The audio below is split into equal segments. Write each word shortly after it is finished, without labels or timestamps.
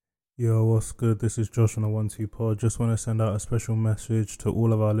Yo, what's good? This is Josh on the 1-2 pod. Just want to send out a special message to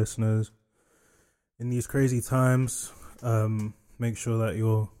all of our listeners. In these crazy times, make sure that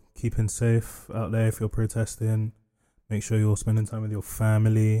you're keeping safe out there if you're protesting. Make sure you're spending time with your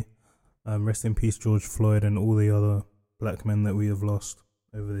family. Rest in peace, George Floyd and all the other black men that we have lost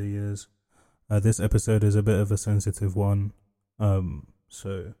over the years. This episode is a bit of a sensitive one.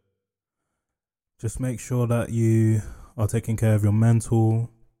 So just make sure that you are taking care of your mental,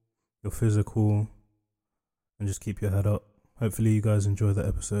 your physical, and just keep your head up. Hopefully you guys enjoy the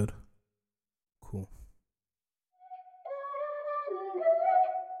episode. Cool.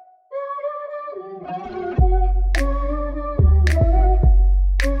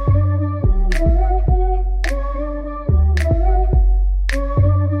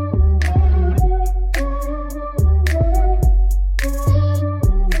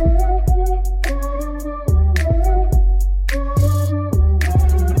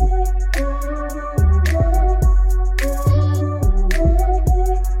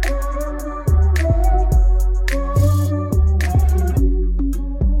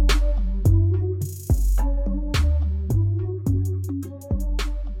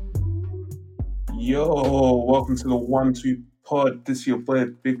 Yo, welcome to the 1-2 pod. This is your boy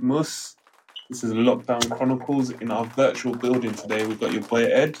Big Mus. This is Lockdown Chronicles. In our virtual building today, we've got your boy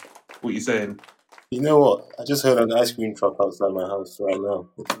Ed. What are you saying? You know what? I just heard an ice cream truck outside my house right now.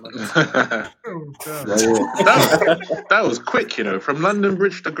 that was quick, from London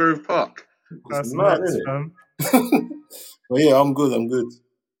Bridge to Grove Park. That's mad, nuts, isn't fam. But yeah, I'm good.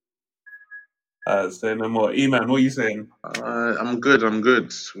 Say no more. E-Man, what are you saying? I'm good.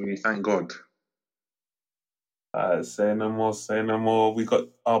 We thank God. Say no more. We got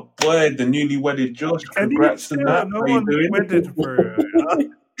our boy, the newly wedded Josh. And Congrats on that. no How you one doing? wedded, bro.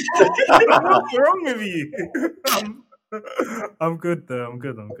 What's wrong with you? I'm good though. I'm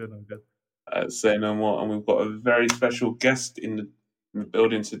good. Say no more. And we've got a very special guest in the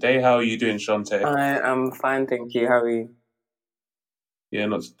building today. How are you doing, Shante? I'm fine, thank you. How are you? Yeah,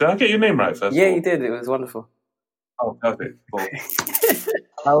 did I get your name right first? Yeah, you did. It was wonderful. Oh, perfect. Cool.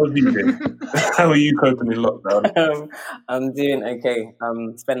 How have you been? How are you coping in lockdown? I'm doing okay.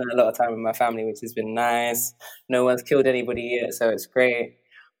 I'm spending a lot of time with my family, which has been nice. No one's killed anybody yet, so it's great.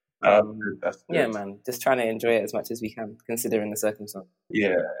 That's good. Yeah, man. Just trying to enjoy it as much as we can, considering the circumstance.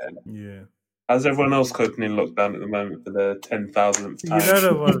 Yeah. Yeah. How's everyone else coping in lockdown at the moment for the 10,000th time? You know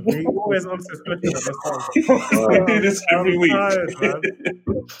the one. We always ask this question at the start. We do this every week. Tired,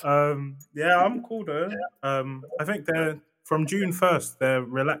 man. Yeah, I'm cool though. I think from June 1st, they're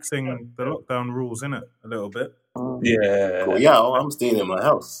relaxing the lockdown rules, innit? A little bit. Yeah. Cool. Yeah, I'm staying in my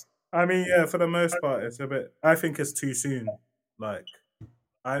house. I mean, yeah, for the most part, it's a bit. I think it's too soon. Like,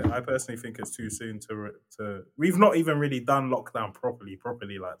 I personally think it's too soon to. We've not even really done lockdown properly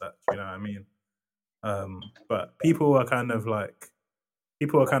like that. You know what I mean? But people are kind of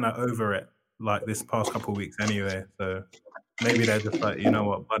over it, like this past couple of weeks anyway. So maybe they're just like, you know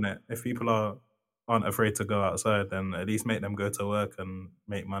what, bun it. If people aren't afraid to go outside, then at least make them go to work and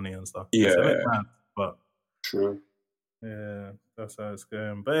make money and stuff. Yeah. It's a bit mad, but True. yeah, that's how it's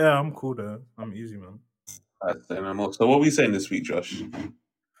going. But yeah, I'm cool though. I'm easy, man. So what are we saying this week, Josh?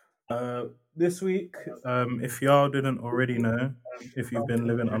 This week, if y'all didn't already know, if you've been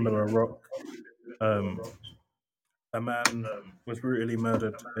living under a rock, a man was brutally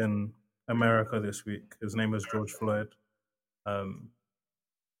murdered in America this week. His name was George Floyd, and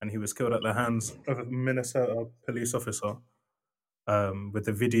he was killed at the hands of a Minnesota police officer, with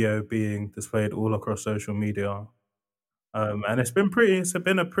the video being displayed all across social media. And it's been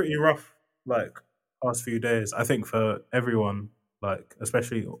a pretty rough, past few days, I think, for everyone,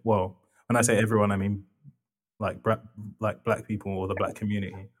 especially, well, when I say everyone, I mean, black people or the black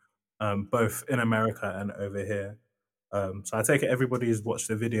community, both in America and over here. So I take it everybody's watched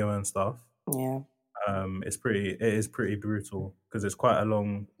the video and stuff. Yeah. It is pretty brutal because it's quite a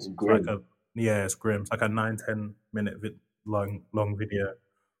long, It's grim. it's grim. It's like a 9-10 minute long video.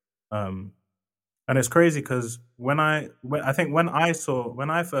 And it's crazy because when I first saw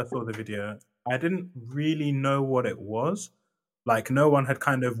the video, I didn't really know what it was. Like, no one had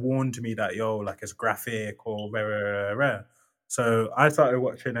kind of warned me that, it's graphic or rare. So I started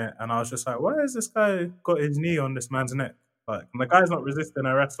watching it and I was just like, why has this guy got his knee on this man's neck? Like, and the guy's not resisting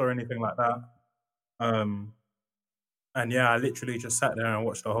arrest or anything like that. And yeah, I literally just sat there and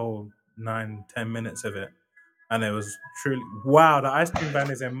watched the whole 9-10 minutes of it. And it was truly, wow, the ice cream van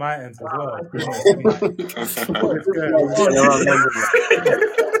is in my ends as well. What is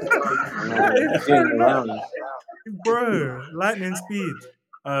going on? Bro, lightning speed.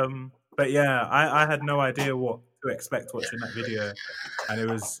 But yeah, I had no idea what to expect watching that video, and it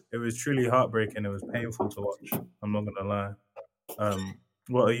was truly heartbreaking. It was painful to watch. I'm not gonna lie.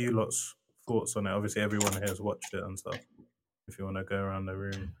 What are you lot's thoughts on it? Obviously, everyone here has watched it and stuff. If you want to go around the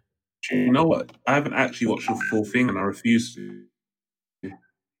room, You know what? I haven't actually watched the full thing, and I refuse to,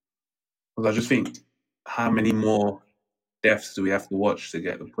 because I just think, how many more deaths do we have to watch to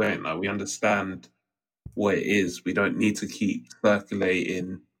get the point? Like, we understand what it is. We don't need to keep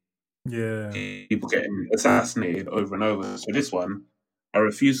circulating yeah, people getting assassinated over and over. So this one, I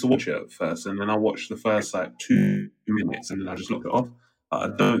refused to watch it at first, and then I watched the first like 2 minutes, and then I just looked it off. I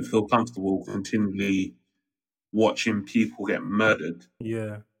don't feel comfortable continually watching people get murdered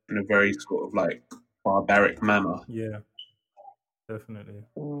yeah, in a very sort of like barbaric manner. yeah, definitely.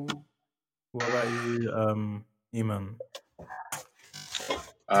 Mm. What about you, Iman?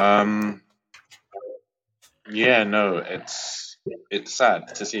 Yeah, no, it's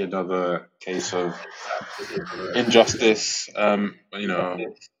sad to see another case of injustice.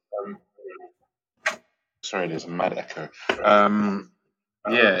 Sorry, there's a mad echo.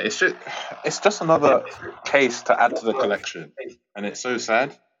 Yeah, it's just another case to add to the collection, and it's so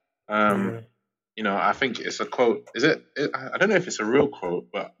sad. Yeah, I think it's a quote. I don't know if it's a real quote,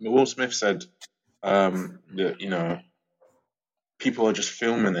 but Will Smith said that people are just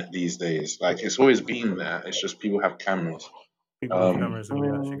filming it these days. Like, it's always been there. It's just people have cameras. people with cameras and we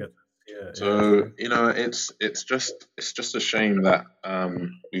actually get. Yeah, So true. it's just a shame that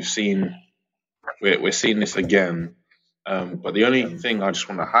we're seeing this again. But the only thing I just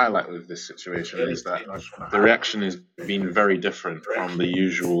want to highlight with this situation is that the reaction has been very different from the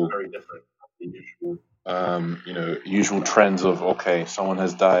usual trends of, okay, someone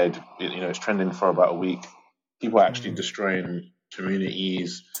has died. It's trending for about a week. People are actually destroying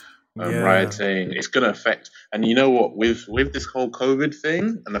communities, Yeah, rioting. It's going to affect, and you know what? With this whole COVID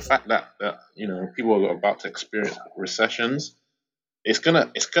thing and the fact that people are about to experience recessions, it's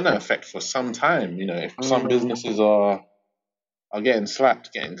gonna affect for some time. If some businesses are getting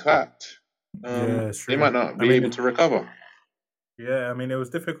slapped, getting clapped, yeah, it's they true. might not I be mean, able to recover. yeah, I mean, it was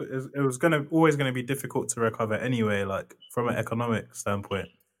difficult. It was always gonna be difficult to recover anyway, like from an economic standpoint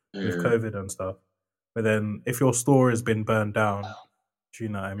with Yeah, COVID and stuff. But then, if your store has been burned down, do you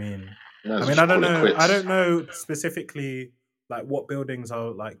know what I mean? might as I well mean, I just don't call it know. I quits. don't know specifically like what buildings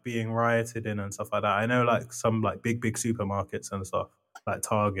are like being rioted in and stuff like that. I know like some like big supermarkets and stuff like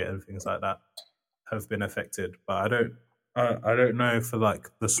Target and things like that have been affected, but I don't know for like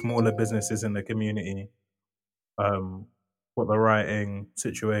the smaller businesses in the community um what the rioting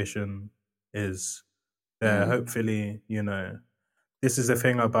situation is there. Hopefully, this is the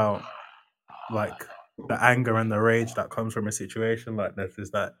thing about like the anger and the rage that comes from a situation like this is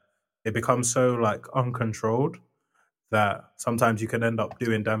that it becomes so like uncontrolled that sometimes you can end up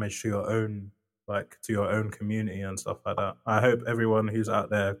doing damage to your own community and stuff like that. I hope everyone who's out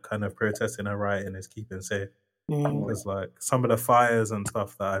there kind of protesting and rioting is keeping safe because like some of the fires and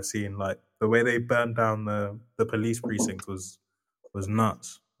stuff that I've seen, like the way they burned down the police precinct was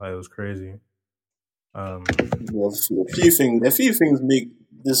nuts. Like, it was crazy. Well, a few things make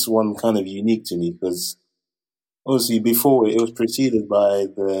this one kind of unique to me because obviously before it was preceded by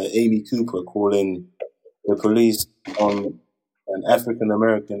the Amy Cooper calling the police on an African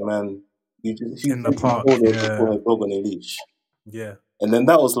American man who In the park, called yeah, her dog on a leash. yeah, And then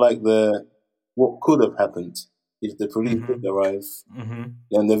that was like the what could have happened if the police did mhm, arrive. mhm,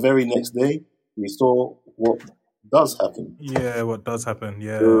 Then the very next day, we saw what does happen. yeah. What does happen?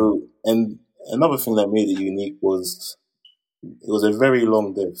 Yeah, So, and another thing that made it unique was it was a very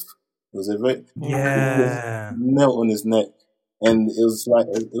long death. It was a very he just yeah. knelt on his neck, and it was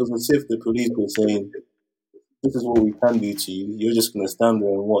as if the police were saying, "This is what we can do to you. You're just gonna stand there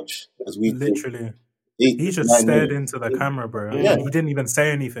and watch as we take Literally, eight, he just 9 minutes." stared into the camera, bro. Yeah, He didn't even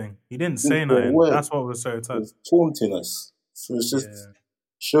say anything. He didn't didn't say say a nothing. word. That's what was so It tough. was taunting us. So it's just Yeah,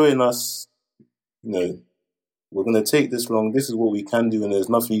 showing us, we're gonna take this long. This is what we can do, and there's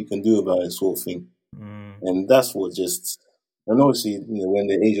nothing you can do about it, sort of thing. And that's what and obviously, we're in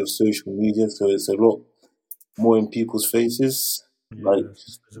the age of social media, so it's a lot more in people's faces. Like, yeah.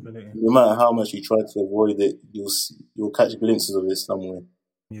 Visibility. no matter how much you try to avoid it, you'll catch glimpses of it somewhere.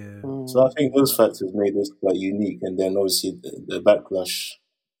 Yeah, So I think those factors made this quite unique, and then obviously the backlash,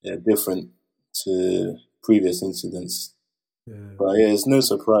 different to previous incidents. yeah, But yeah, it's no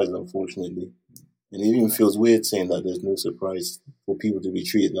surprise, unfortunately, and it even feels weird saying that there's no surprise for people to be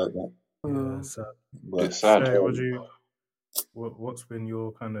treated like that. yeah. So, But It's sad. Shay, what's been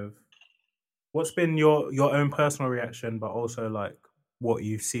your kind of what's been your own personal reaction, but also like what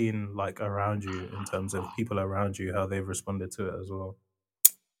you've seen like around you in terms of people around you, how they've responded to it as well.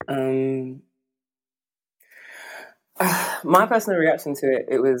 Um, My personal reaction to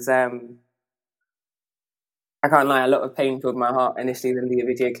it was, I can't lie, a lot of pain filled my heart initially when the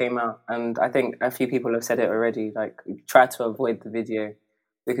video came out. And I think a few people have said it already, like, try to avoid the video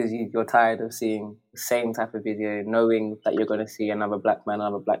because you're tired of seeing the same type of video, knowing that you're going to see another black man,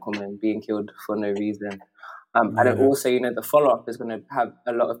 another black woman being killed for no reason. And then also, the follow-up is going to have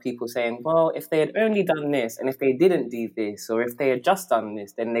a lot of people saying, well, if they had only done this, and if they didn't do this, or if they had just done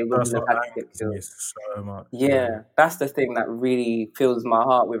this, then they wouldn't have had to get killed. So much. Yeah, that's the thing that really fills my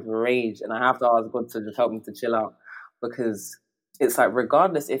heart with rage. And I have to ask God to just help me to chill out, because it's like,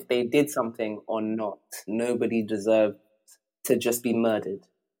 regardless if they did something or not, nobody deserved to just be murdered.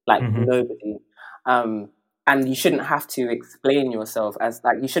 Like, nobody. And you shouldn't have to explain yourself as,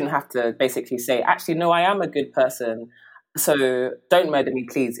 like, you shouldn't have to basically say, actually, no, I am a good person, so don't murder me,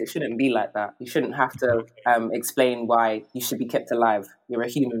 please. It shouldn't be like that. You shouldn't have to explain why you should be kept alive. You're a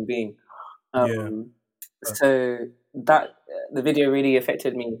human being. So that the video really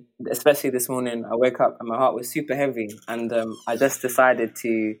affected me, especially this morning. I woke up and my heart was super heavy, and I just decided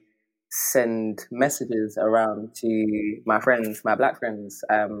to send messages around to my friends, my black friends,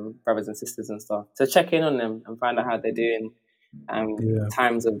 brothers and sisters and stuff, to check in on them and find out how they're doing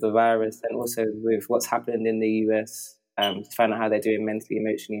times of the virus, and also with what's happened in the US, to find out how they're doing mentally,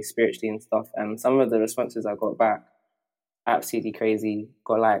 emotionally, spiritually and stuff. And some of the responses I got back, absolutely crazy.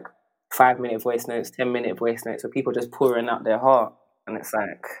 Got like 5-minute voice notes, 10-minute voice notes, where people just pouring out their heart, and it's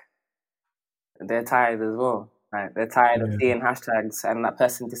like they're tired as well. Like, they're tired of seeing hashtags and that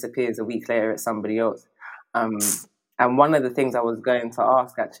person disappears a week later, it's somebody else. And one of the things I was going to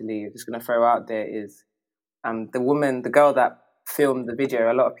ask, actually, just going to throw out there, is the girl that filmed the video,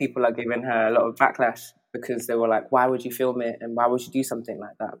 a lot of people are giving her a lot of backlash because they were like, why would you film it and why would you do something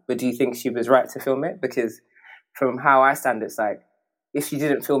like that? But do you think she was right to film it? Because from how I stand, it's like, if she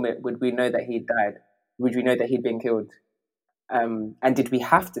didn't film it, would we know that he'd died? Would we know that he'd been killed? And did we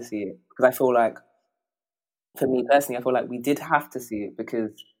have to see it? Because I feel like, for me personally, I feel like we did have to see it,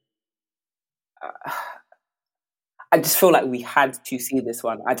 because I just feel like we had to see this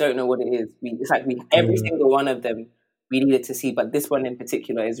one. I don't know what it is. It's like every single one of them we needed to see, but this one in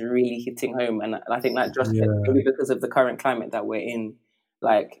particular is really hitting home. And I think that just maybe because of the current climate that we're in,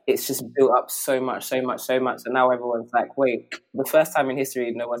 like, it's just built up so much. And now everyone's like, wait, the first time in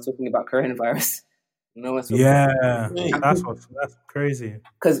history, no one's talking about coronavirus. No one's talking about that's crazy.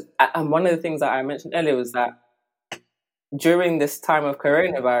 Because one of the things that I mentioned earlier was that during this time of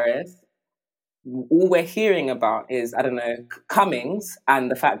coronavirus, all we're hearing about is, I don't know, Cummings and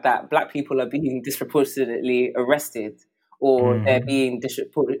the fact that black people are being disproportionately arrested, or they're being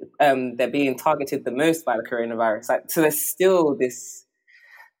targeted the most by the coronavirus. Like, so there's still this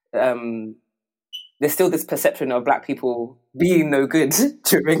perception of black people being no good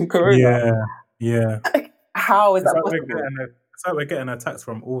during corona. Yeah. How is that possible? It's like we're getting attacks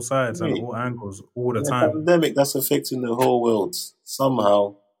from all sides and all angles all the time. Pandemic that's affecting the whole world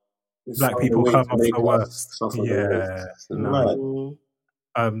somehow. Black people come off the worst.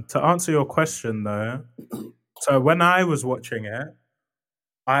 To answer your question though, so when I was watching it,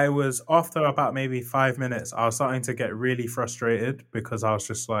 I was, after about maybe 5 minutes, I was starting to get really frustrated, because I was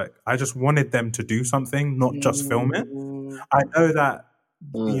just like, I just wanted them to do something, not just film it. I know that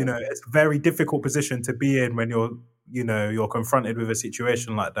it's a very difficult position to be in when you're confronted with a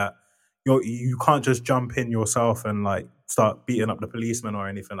situation like that. You can't just jump in yourself and like start beating up the policeman or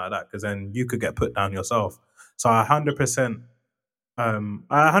anything like that, because then you could get put down yourself. So I 100%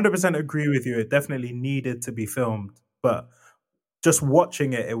 agree with you. It definitely needed to be filmed, but just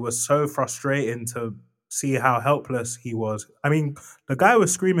watching it, it was so frustrating to see how helpless he was. I mean, the guy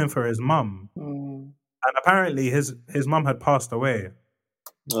was screaming for his mum, and apparently his mum had passed away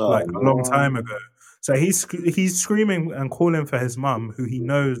a long time ago. So he's screaming and calling for his mum, who he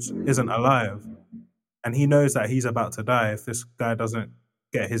knows isn't alive, and he knows that he's about to die if this guy doesn't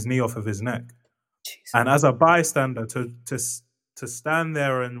get his knee off of his neck. Jesus. And as a bystander, to stand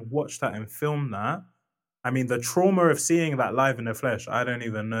there and watch that and film that, I mean, the trauma of seeing that live in the flesh, I don't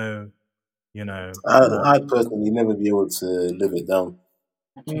even know, I'd personally never be able to live it down.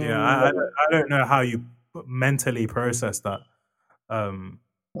 Yeah, I don't know how you mentally process that.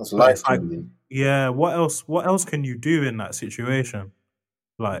 That's life-changing. Yeah, what else can you do in that situation?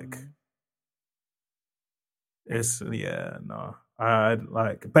 Like, it's, no.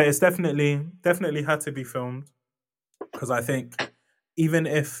 But it's definitely had to be filmed, because I think even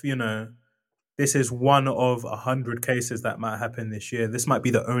if, this is one of 100 cases that might happen this year, this might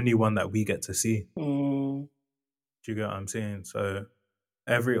be the only one that we get to see. Do you get what I'm saying? So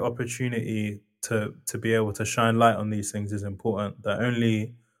every opportunity to be able to shine light on these things is important. The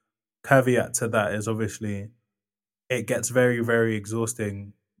only caveat to that is, obviously, it gets very, very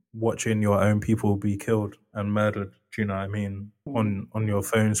exhausting watching your own people be killed and murdered. Do you know what I mean? On your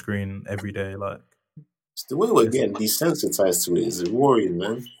phone screen every day, like. It's the way we're getting desensitized to it is worrying,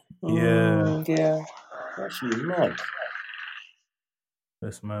 man. Yeah. Actually, mad.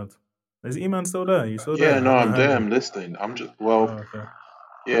 It's mad. Is E-Man still there? You still Yeah, there? no, I I'm haven't there. heard I'm you. listening. I'm just Oh, okay.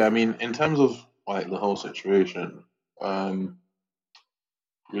 yeah. I mean, in terms of like the whole situation,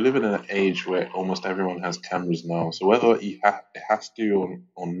 we live in an age where almost everyone has cameras now. So whether it has to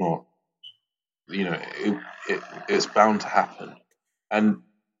or not, you know, it's bound to happen. And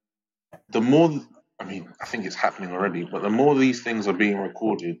the more, I mean, I think it's happening already, but the more these things are being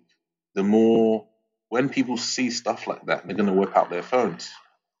recorded, the more when people see stuff like that, they're going to whip out their phones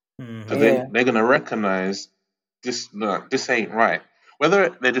because Yeah. they're going to recognize this. No, this ain't right. Whether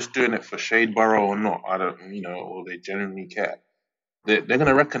they're just doing it for Shade Borough or not, I don't, or they genuinely care. They're going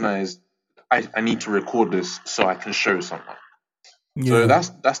to recognize I need to record this so I can show someone. So Yeah.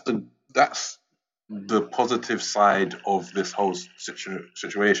 that's the positive side of this whole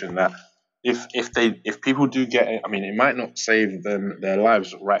situation. That if people do get it, I mean, it might not save them their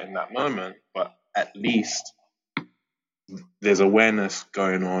lives right in that moment, but at least there's awareness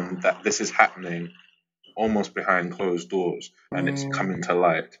going on that this is happening almost behind closed doors and it's coming to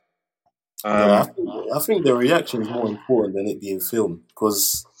light. Yeah, I think the reaction is more important than it being filmed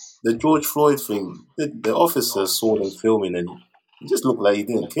because the George Floyd thing, the officer saw them filming and he just looked like he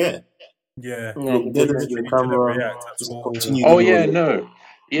didn't care. Yeah. Yeah, Looked he dead didn't. into the Literally didn't camera, react at just all. continued Oh to do yeah, it. no,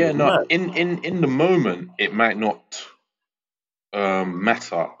 It yeah, was no. mad. In the moment, it might not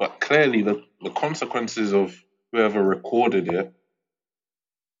matter, but clearly the consequences of whoever recorded it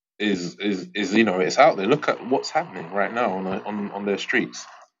is it's out there. Look at what's happening right now on their streets.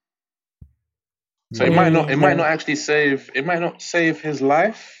 So it might not actually save his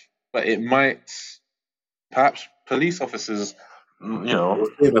life, but it might perhaps police officers, We'll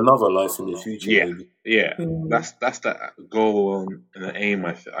save another life in the future, yeah, maybe. yeah. That's the goal and the aim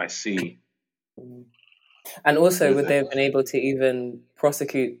I see. And also, with would they it. have been able to even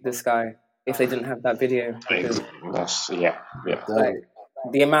prosecute this guy if they didn't have that video? Because Yeah. like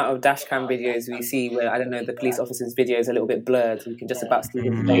the amount of dash cam videos we see where, I don't know, the police officer's video is a little bit blurred, you can just about see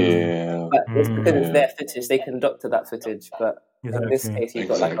his face. Yeah. But it's because it's their footage, they can doctor that footage. But in this Exactly. case, you've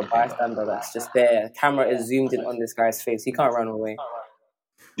got like a bystander that's just there. Camera is zoomed in on this guy's face. He can't run away.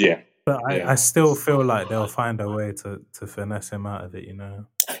 Yeah. But I still feel like they'll find a way to finesse him out of it, you know.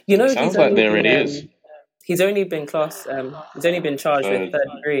 You know, Sounds like there already is. He's only been he's only been charged with third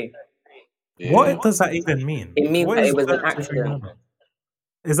degree. Yeah. What does that even mean? It means What that is it was an third degree accident. murder?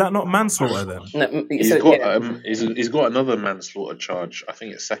 Is that not manslaughter then? No, He's got another manslaughter charge. I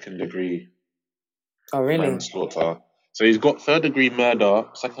think it's second degree Oh, really? manslaughter. So he's got third degree murder,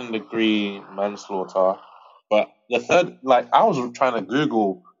 second degree manslaughter. But the third, like, I was trying to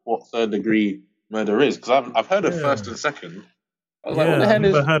Google what third degree murder is because I've heard of first and second. I was like, what the hell I've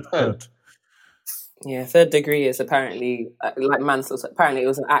is never heard third? Yeah, third degree is apparently like manslaughter. Apparently, it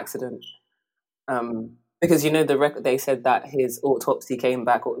was an accident. Because the record, they said that his autopsy came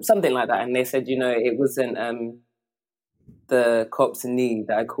back or something like that, and they said it wasn't the cop's knee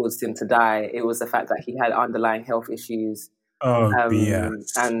that had caused him to die. It was the fact that he had underlying health issues. Oh,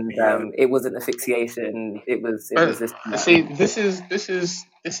 BS. And it wasn't asphyxiation. It was this. See, this is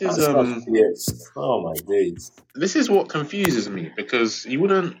Yes. Oh my days. This is what confuses me because you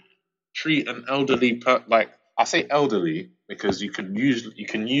wouldn't treat an elderly like I say elderly because you can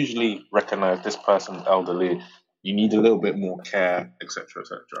usually recognize this person's elderly. You need a little bit more care, etc.,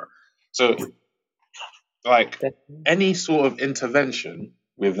 etc. So, like any sort of intervention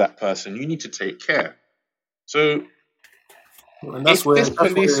with that person, you need to take care. So, and that's if where this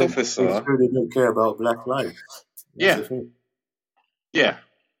police officer, they don't care about black lives. Yeah,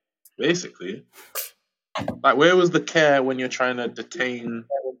 basically. Like, where was the care when you're trying to detain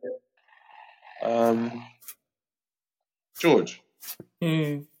George?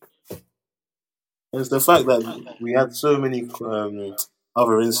 It's the fact that we had so many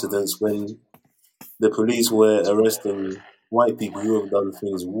other incidents when the police were arresting white people who have done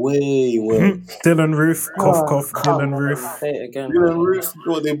things way worse. Dylan Roof, cough, Dylan Roof. Say it again. Dylan Roof,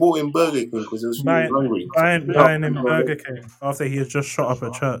 they bought him Burger King because he was hungry. Buying him Burger King after he had just shot up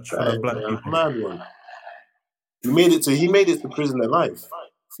a church full of black people. Mad one. He made it to prison alive.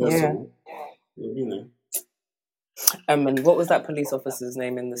 First of all, And what was that police officer's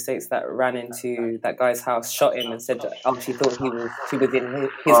name in the States that ran into that guy's house, shot him, and said that she thought she was in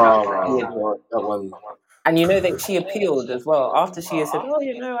his house. That one. And that she appealed as well after she had said,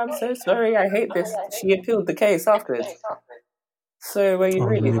 I'm so sorry, I hate this. She appealed the case afterwards. So were you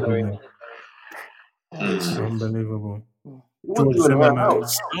really sorry? Unbelievable. What George do in her Zimmerman.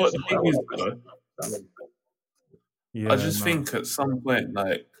 house? You know what the thing is, though? Yeah, I just think at some point,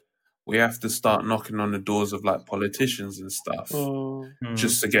 like, we have to start knocking on the doors of like politicians and stuff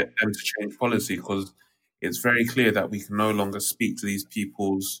just to get them to change policy, because it's very clear that we can no longer speak to these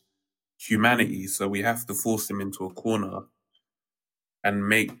people's humanity. So we have to force them into a corner and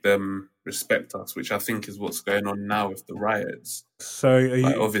make them respect us, which I think is what's going on now with the riots. So are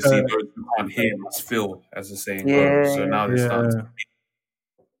Like, you? obviously, those who can't hear must feel, as the saying goes. So now they're starting to,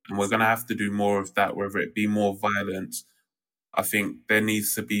 and we're going to have to do more of that, whether it be more violence. I think there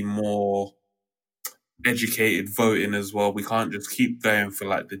needs to be more educated voting as well. We can't just keep going for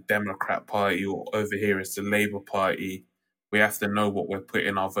like the Democrat Party, or over here it's the Labour Party. We have to know what we're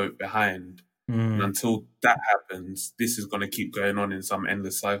putting our vote behind. And until that happens, this is going to keep going on in some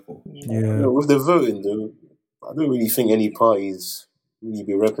endless cycle. Yeah. With the voting, though, I don't really think any parties really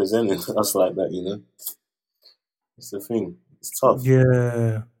be representing us like that, you know? It's the thing. It's tough.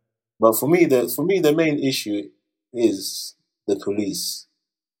 Yeah. But for me, the main issue is the police.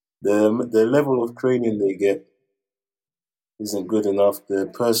 The level of training they get isn't good enough. The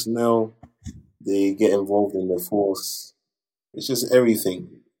personnel they get involved in the force, it's just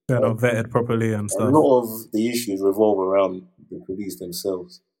everything. They're not vetted properly and A stuff. lot of the issues revolve around the police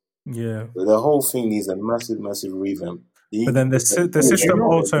themselves. Yeah. But the whole thing needs a massive, massive revamp. But then the system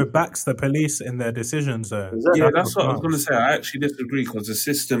also backs the police in their decisions, though. Exactly. Yeah, that's what I was going to say. I actually disagree, because the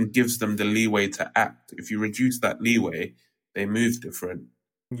system gives them the leeway to act. If you reduce that leeway, they move different.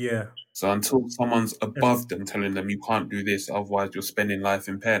 Yeah. So until someone's above them telling them you can't do this, otherwise you're spending life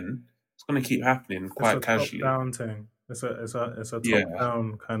in pen, it's going to keep happening quite casually. Top-down thing. It's a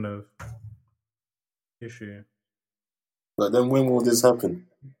top-down kind of issue. But then when will this happen?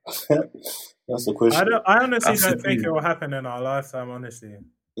 That's the question. I honestly don't think it will happen in our lifetime, honestly.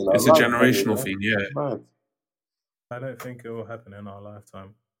 It's a generational thing, yeah. Mad. I don't think it will happen in our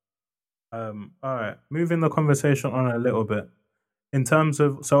lifetime. All right, moving the conversation on a little bit. In terms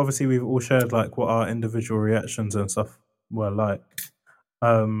of, so obviously we've all shared like what our individual reactions and stuff were like.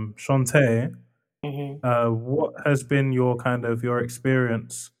 Shantae, what has been your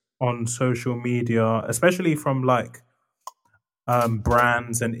experience on social media, especially from like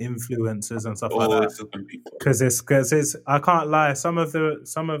brands and influencers and stuff like that? Because it's I can't lie, some of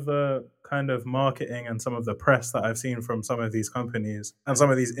the kind of marketing and some of the press that I've seen from some of these companies and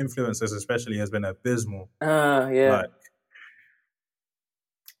some of these influencers especially has been abysmal. Yeah.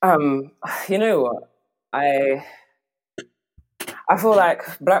 You know what? I feel like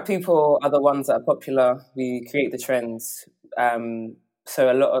black people are the ones that are popular. We create the trends.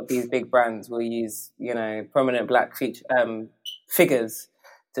 So a lot of these big brands will use, prominent black figures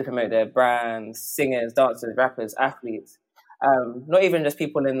to promote their brands, singers, dancers, rappers, athletes. Not even just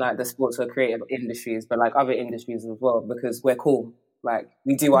people in like the sports or creative industries, but like other industries as well, because we're cool. Like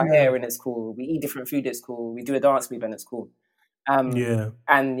we do our hair and it's cool. We eat different food, it's cool. We do a dance move and it's cool. And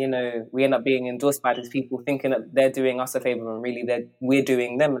we end up being endorsed by these people thinking that they're doing us a favor, and really we're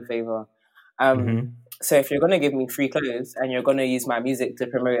doing them a favor. So if you're going to give me free clothes and you're going to use my music to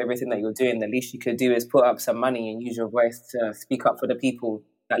promote everything that you're doing, the least you could do is put up some money and use your voice to speak up for the people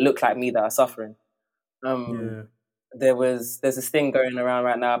that look like me that are suffering. There's this thing going around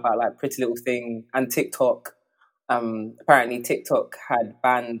right now about like Pretty Little Thing and TikTok. Apparently TikTok had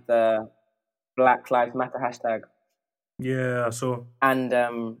banned the Black Lives Matter hashtag. Yeah, I saw. And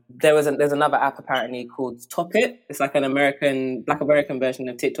there's another app apparently called Top It. It's like an Black American version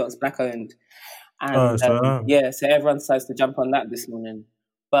of TikTok's Black owned. And so everyone decides to jump on that this morning.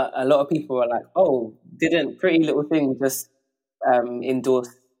 But a lot of people are like, oh, didn't Pretty Little Thing just endorse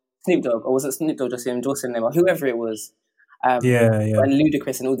Snoop Dogg? Or was it Snoop Dogg just endorsing them? Or whoever it was. And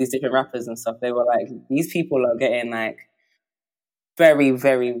Ludacris and all these different rappers and stuff. They were like, these people are getting like very,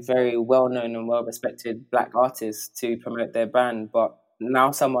 very, very well-known and well-respected black artists to promote their brand. But now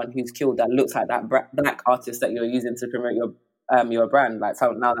someone who's killed that looks like that black artist that you're using to promote your brand, like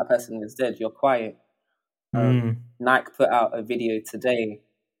now that person is dead, you're quiet. Nike put out a video today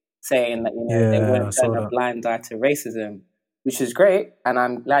saying that they won't turn a blind eye to racism, which is great, and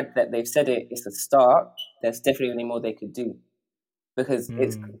I'm glad that they've said it. It's a start. There's definitely only more they could do, because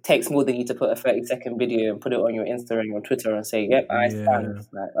it takes more than you to put a 30-second video and put it on your Instagram or Twitter and say, "Yep, I stand."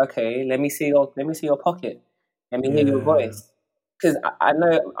 Like, okay, let me see your pocket. Let me hear your voice. Because I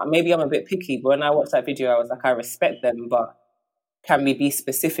know maybe I'm a bit picky, but when I watched that video, I was like, I respect them, but can we be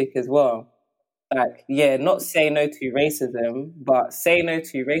specific as well? Like, not say no to racism, but say no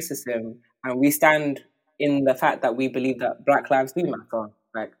to racism, and we stand in the fact that we believe that Black lives do matter.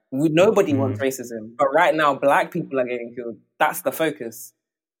 Like, nobody wants racism, but right now, black people are getting killed. That's the focus.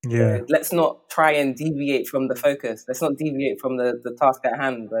 Yeah, let's not try and deviate from the focus. Let's not deviate from the task at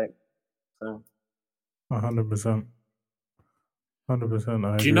hand. Like, so 100%. 100%. I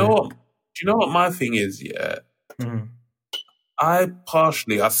Do agree. you know what? Do you know what my thing is? Yeah, Mhm. I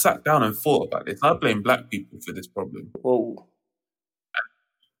sat down and thought about this. I blame black people for this problem, whoa.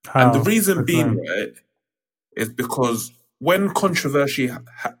 How? and the reason being, Explain. right, is because when controversy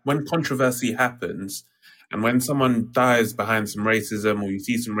happens, and when someone dies behind some racism, or you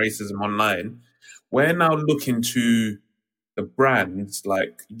see some racism online, we're now looking to the brands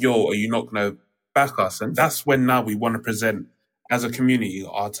like, yo, are you not going to back us? And that's when now we want to present, as a community,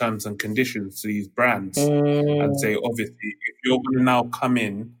 our terms and conditions to these brands and say, obviously, if you're going to now come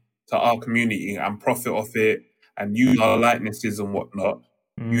in to our community and profit off it and use our likenesses and whatnot,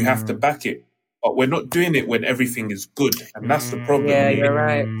 you have to back it. But we're not doing it when everything is good, and that's the problem. Yeah, you're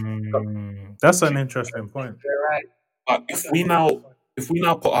right. That's an interesting point. You're right. But if we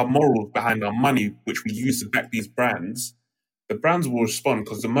now put our morals behind our money, which we use to back these brands, the brands will respond,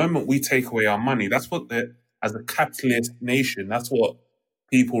 because the moment we take away our money, that's what as a capitalist nation, that's what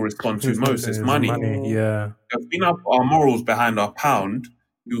people respond to most. It's money. Yeah. If we now put our morals behind our pound,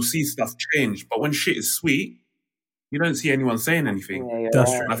 you'll see stuff change. But when shit is sweet, you don't see anyone saying anything. Yeah, you're That's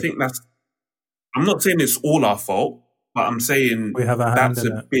right. true. And I think I'm not saying it's all our fault, but I'm saying We have a hand that's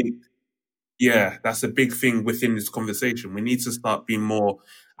in a it. that's a big thing within this conversation. We need to start being more,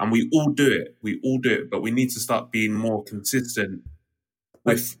 and we all do it, but we need to start being more consistent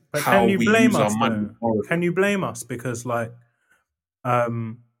with But how can you we blame use our us money. though? Can you blame us? Because like,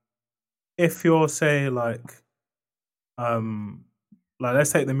 if you're say like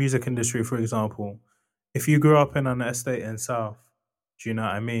let's take the music industry for example. If you grew up in an estate in South, do you know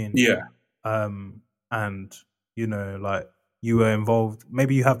what I mean? Yeah. And you know, like you were involved.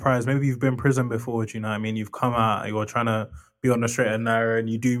 Maybe you have priors. Maybe you've been in prison before. Do you know what I mean? You've come out. You're trying to be on the straight and narrow, and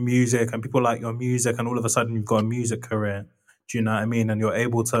you do music, and people like your music, and all of a sudden you've got a music career. Do you know what I mean? And you're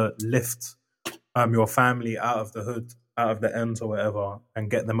able to lift your family out of the hood, out of the ends or whatever,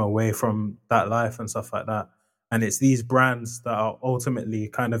 and get them away from that life and stuff like that. And it's these brands that are ultimately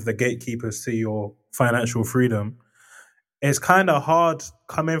kind of the gatekeepers to your financial freedom. It's kind of hard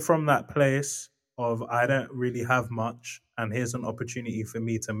coming from that place of I don't really have much and here's an opportunity for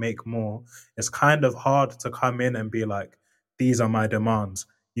me to make more. It's kind of hard to come in and be like, these are my demands.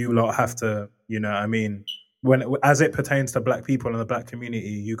 You lot have to, you know what I mean? As it pertains to black people and the black community,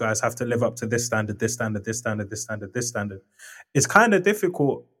 you guys have to live up to this standard, this standard, this standard, this standard, this standard. It's kind of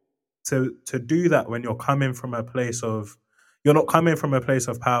difficult to do that when you're coming from a place of, you're not coming from a place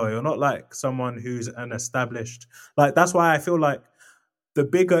of power. You're not like someone who's an established, like, that's why I feel like the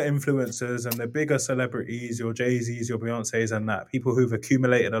bigger influencers and the bigger celebrities, your Jay-Z's, your Beyoncé's and that, people who've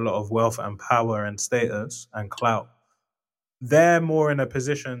accumulated a lot of wealth and power and status and clout, they're more in a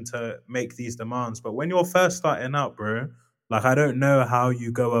position to make these demands. But when you're first starting out, bro, like, I don't know how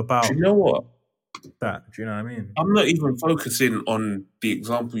you go about Do you know what? that. Do you know what I mean? I'm not even focusing on the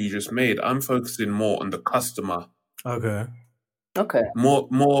example you just made. I'm focusing more on the customer. Okay. More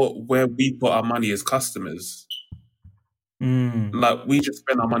where we put our money as customers. Like, we just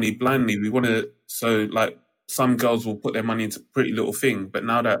spend our money blindly. We want to, so like, some girls will put their money into Pretty Little Thing, but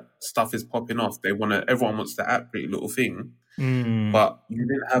now that stuff is popping off, everyone wants to act Pretty Little Thing. But you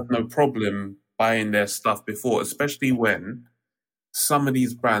didn't have no problem buying their stuff before, especially when some of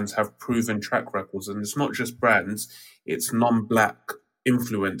these brands have proven track records, and it's not just brands, it's non-black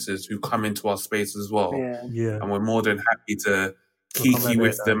influencers who come into our space as well. Yeah. And we're more than happy to kiki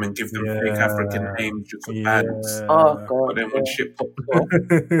with them and give them fake African names just for bands. Oh god. But then when shit pops off,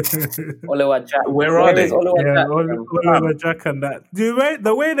 Oliver Jack. where are they? Oliver Jack and that.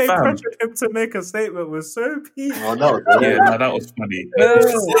 The way they pressured him to make a statement was so peak. Oh, no. That was funny.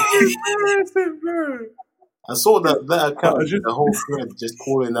 I saw that account, the whole thread, just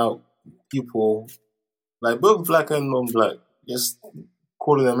calling out people, like both black and non-black, just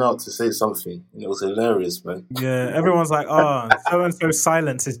calling them out to say something. And it was hilarious, man. Yeah, everyone's like, oh, so-and-so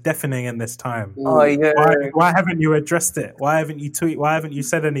silence is deafening in this time. Oh, yeah. Why haven't you addressed it? Why haven't you tweeted? Why haven't you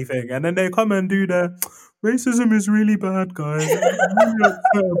said anything? And then they come and do the, racism is really bad, guys. I'm really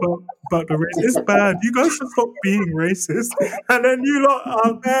upset about the race. It's bad. You guys should stop being racist. And then you lot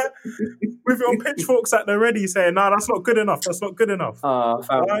are there with your pitchforks at the ready saying, nah, that's not good enough. That's not good enough. Why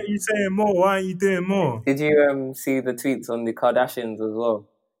aren't you saying more? Why aren't you doing more? Did you see the tweets on the Kardashians as well?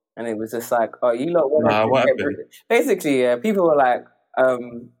 And it was just like, oh, you lot want Nah, what happened? Basically, people were like,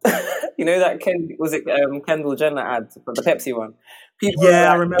 you know that Kendall Jenner ad for the Pepsi one? People were like,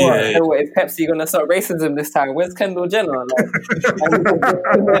 I remember. So what, is Pepsi going to start racism this time? Where's Kendall Jenner? Like,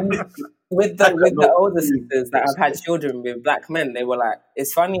 with the older sisters that have had children with black men, they were like,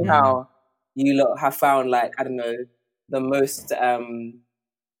 it's funny how you lot have found, like, I don't know, the most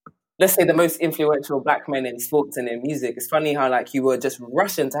let's say the most influential black men in sports and in music. It's funny how, like, you were just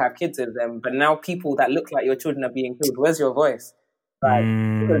rushing to have kids with them, but now people that look like your children are being killed. Where's your voice? Like,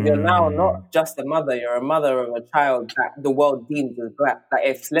 because you're now not just a mother, you're a mother of a child that the world deems as black. Like,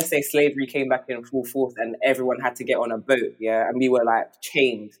 if, let's say, slavery came back in full force and everyone had to get on a boat, yeah, and we were, like,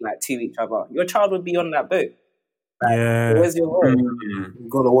 chained, like, to each other, your child would be on that boat. Like, where's your voice?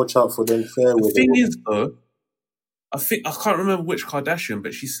 You've got to watch out for them fair with The thing is, though, I can't remember which Kardashian,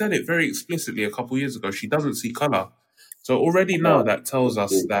 but she said it very explicitly a couple years ago. She doesn't see color, so already now that tells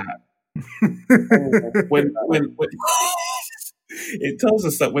us that when it tells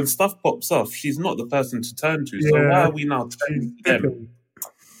us that when stuff pops off, she's not the person to turn to. So why are we now turning to them?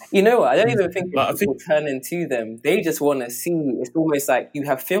 You know what? I don't even think people turning to them. They just want to see. It's almost like you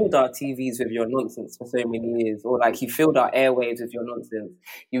have filled our TVs with your nonsense for so many years, or like you filled our airwaves with your nonsense.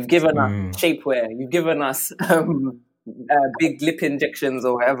 You've given us shapewear. You've given us big lip injections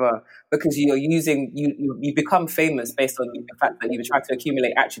or whatever, because you're using you become famous based on the fact that you try to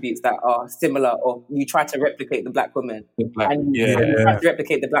accumulate attributes that are similar, or you try to replicate the black woman, and you try to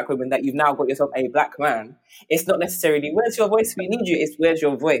replicate the black woman that you've now got yourself a black man. It's not necessarily where's your voice, we need you. It's where's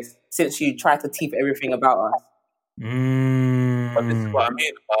your voice, since you try to teeth everything about us. But this is what I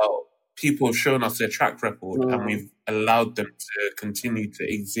mean about people have shown us their track record and we've allowed them to continue to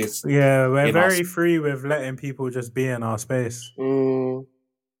exist. Yeah, we're very free with letting people just be in our space. We're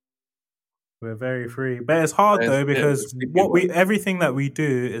very free. But it's hard though, because everything that we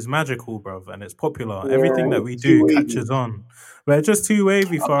do is magical, bruv, and it's popular. Yeah, everything that we do catches on. We're just too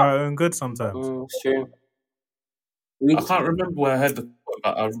wavy for our own good sometimes. Sure. I can't remember where I heard the quote,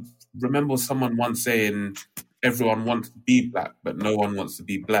 but I remember someone once saying everyone wants to be black, but no one wants to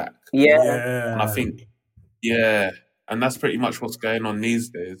be black. Yeah. And I think, and that's pretty much what's going on these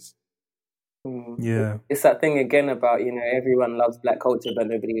days. Yeah. It's that thing again about, everyone loves black culture, but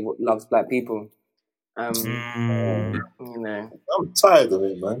nobody loves black people. I'm tired of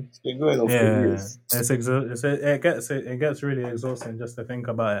it, man. It's been going on for years. It gets really exhausting just to think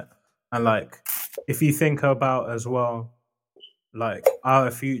about it. And like, if you think about as well, like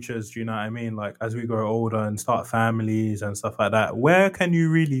our futures, do you know what I mean? Like as we grow older and start families and stuff like that, where can you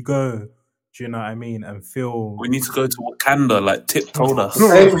really go? Do you know what I mean? And feel we need to go to Wakanda, like Tip told us.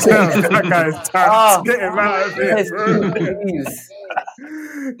 That guy's tired. Get him out of here, bro.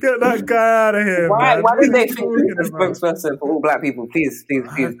 Get that guy out of here. Why did they think he's the spokesperson for all black people? Please.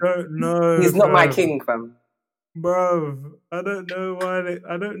 I don't know. He's not my king, fam. Bro, I don't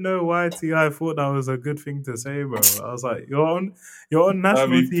know why T.I. thought that was a good thing to say, bro. I was like, you're on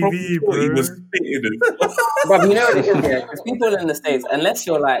national TV, bro. He was but you know what it is, yeah? Because people in the States, unless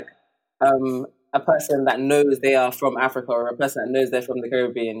you're like a person that knows they are from Africa or a person that knows they're from the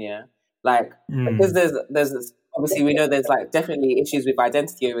Caribbean, yeah, like because there's obviously we know there's like definitely issues with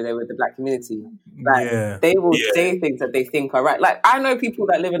identity over there with the black community. Like they will say things that they think are right. Like I know people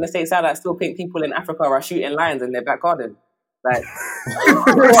that live in the States that still think people in Africa are shooting lions in their back garden. Like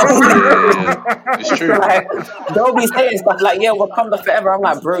it's true. Like, they'll be saying stuff like, "Yeah, Wakanda forever." I'm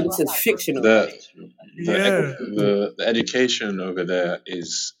like, bro, this is fictional. The education over there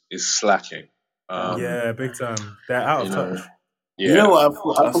is slacking. Big time. They're out of touch. You know what?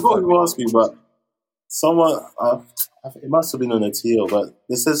 I forgot who asked me, but someone, it must have been on a TL, but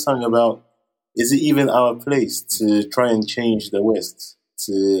they said something about, is it even our place to try and change the West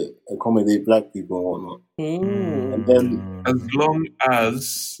to accommodate black people and whatnot? And then, as long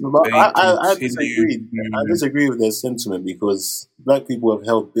as I disagree. I disagree with their sentiment, because black people have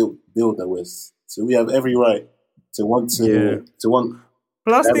helped build the West, so we have every right to want to want.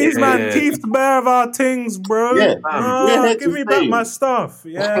 Plus, these man teeth bare of our things, bro. Give me back my stuff.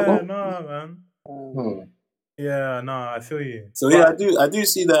 Man. I feel you. So I do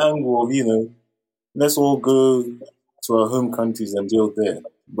see the angle of, let's all go to our home countries and build there.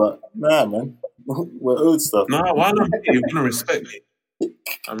 But nah, man, we're owed stuff. Nah, why not? You're gonna respect me.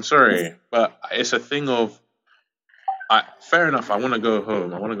 I'm sorry, but it's a thing of. Fair enough. I want to go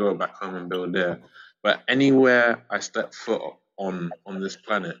home. I want to go back home and build there. But anywhere I step foot on this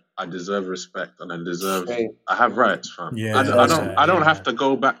planet, I deserve respect and I have rights, fam. I don't have to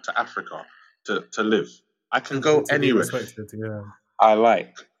go back to Africa to live. I can go anywhere I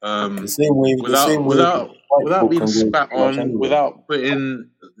like. The same way without being spat on, without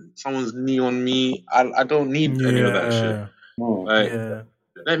putting someone's knee on me. I don't need any of that shit.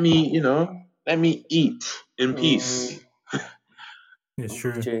 Let me eat in peace. It's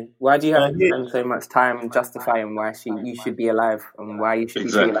true. True. Why do you have to Yeah. spend so much time justifying why you should be alive and why you should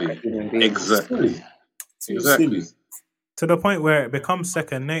be treated like a human being? Exactly. To the point where it becomes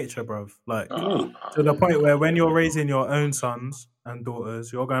second nature, bruv. Like, Mate, to the point where when you're raising your own sons and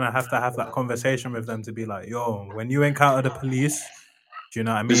daughters, you're gonna have to have that conversation with them to be like, yo, when you encounter the police, do you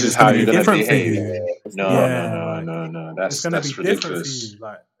know what I mean? This is It's how gonna be you're gonna different for behave. you. No, Yeah, no. It's gonna be That's different for ridiculous. you.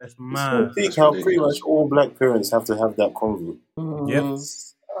 Like, it's it's so mad. big That's how pretty ridiculous. much all black parents have to have that convo. Yep.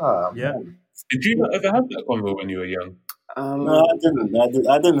 Mm. Man. Did you not ever have that convo when you were young? No, I didn't.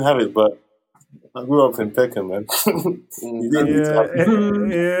 I didn't have it, but I grew up in Peckham, man. You didn't need to have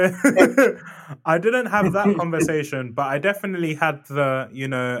Yeah. I didn't have that conversation, but I definitely had the, you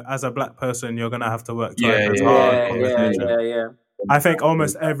know, as a black person, you're gonna have to work twice Yeah, as yeah, hard yeah, conversation. yeah. I think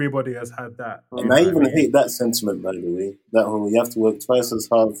almost everybody has had that. you And know I what even mean? hate that sentiment, by the way. That whole you have to work twice as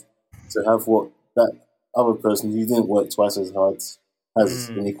hard to have what that other person who didn't work twice as hard has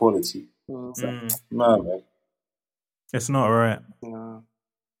inequality. It's like, nah, man. It's not right. No.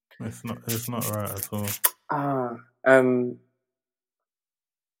 It's not right at all.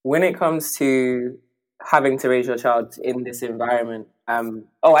 When it comes to having to raise your child in this environment, I don't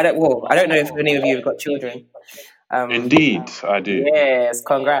know if any of you have got children. Indeed, I do. Yes,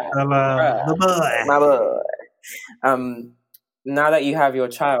 congrats. Hello, My boy. Now that you have your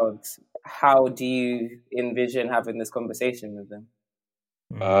child, how do you envision having this conversation with them?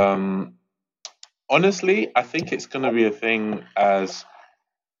 Honestly, I think it's going to be a thing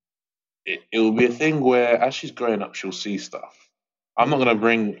it will be a thing where as she's growing up, she'll see stuff. I'm not gonna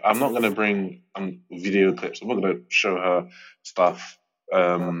bring video clips. I'm not gonna show her stuff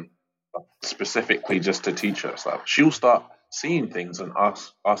specifically just to teach her stuff. She'll start seeing things and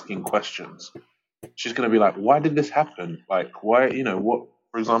asking questions. She's gonna be like, "Why did this happen? Like, why? You know, what?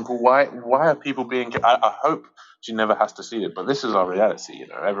 For example, why are people being?" I hope she never has to see it, but this is our reality. You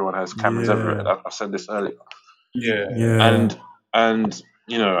know, everyone has cameras everywhere. I said this earlier. yeah. And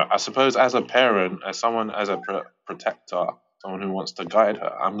you know, I suppose as a parent, as a protector, someone who wants to guide her,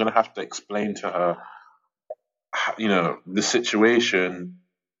 I'm gonna have to explain to her, you know, the situation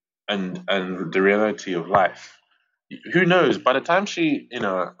and the reality of life. Who knows? By the time she, you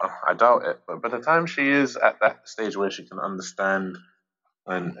know, I doubt it, but by the time she is at that stage where she can understand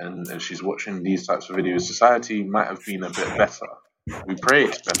and she's watching these types of videos, society might have been a bit better. We pray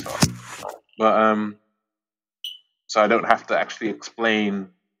it's better, but so I don't have to actually explain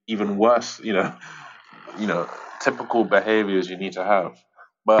even worse, you know, typical behaviors you need to have.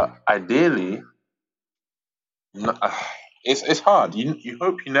 But ideally, it's hard. You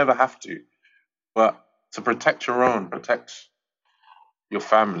hope you never have to, but to protect your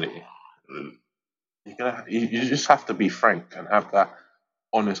family, you just have to be frank and have that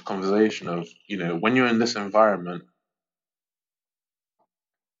honest conversation of, you know, when you're in this environment,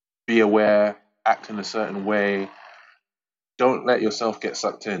 be aware, act in a certain way. Don't let yourself get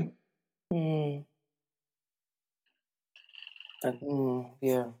sucked in.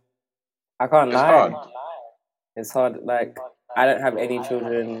 Yeah, I can't It's lie. hard. It's hard. Like, I don't have any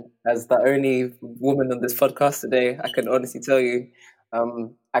children. As the only woman on this podcast today, I can honestly tell you,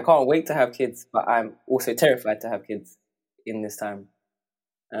 I can't wait to have kids, but I'm also terrified to have kids in this time.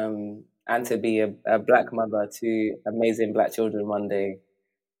 And to be a black mother to amazing black children one day.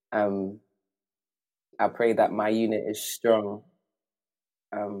 I pray that my unit is strong,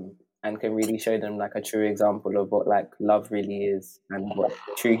 and can really show them like a true example of what like love really is and what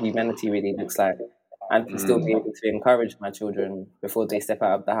true humanity really looks like, and to still be able to encourage my children before they step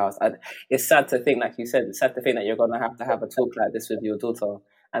out of the house. It's sad to think, like you said, it's sad to think that you're gonna have to have a talk like this with your daughter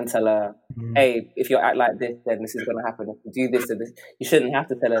and tell her, hey, if you act like this, then this is gonna happen. If you do this, then this. You shouldn't have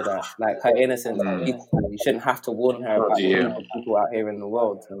to tell her that. Like, her innocence is beautiful. You shouldn't have to warn her about the evil people out here in the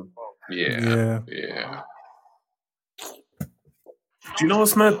world. Yeah. Do you know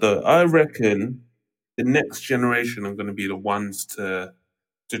what's mad though? I reckon the next generation are going to be the ones to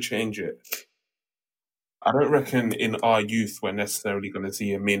change it. I don't reckon in our youth we're necessarily going to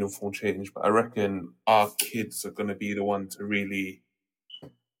see a meaningful change, but I reckon our kids are going to be the ones to really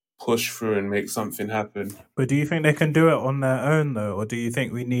push through and make something happen. But do you think they can do it on their own though, or do you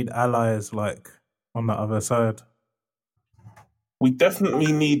think we need allies like on the other side? We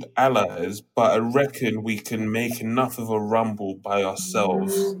definitely need allies, but I reckon we can make enough of a rumble by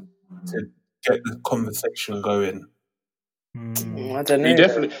ourselves to get the conversation going. I don't know. We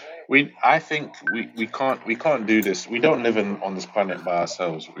definitely. I think we can't do this. We don't live on this planet by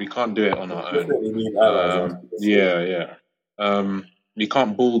ourselves. We can't do it on our own. Definitely need allies. Yeah. We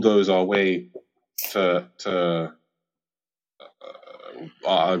can't bulldoze our way to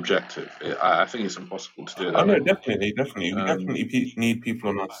are objective. I think it's impossible to do it. Oh That no, way. definitely. We definitely need people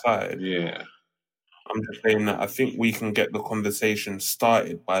on our side. Yeah. I'm just saying that I think we can get the conversation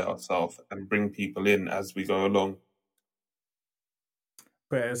started by ourselves and bring people in as we go along.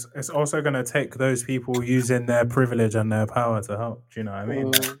 But it's also going to take those people using their privilege and their power to help. Do you know what I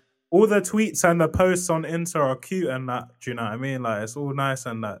mean? All the tweets and the posts on Insta are cute and that. Do you know what I mean? Like, it's all nice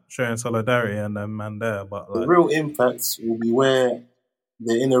and that, showing solidarity and them man there. But like, the real impacts will be where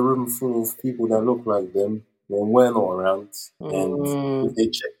they're in a room full of people that look like them when we're not around, and if they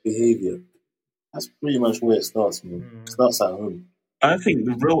check behavior. That's pretty much where it starts, man. It starts at home. I think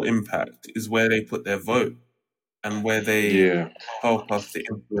the real impact is where they put their vote and where they help us to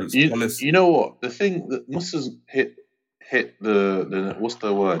influence policy. You know what? The thing that must have hit the what's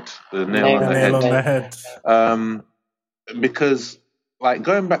the word? The nail on the head. Because like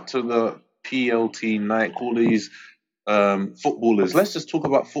going back to the PLT Nike, all these footballers. Let's just talk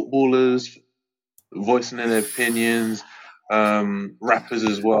about footballers voicing their opinions, rappers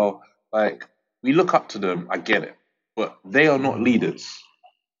as well. Like, we look up to them, I get it, but they are not leaders.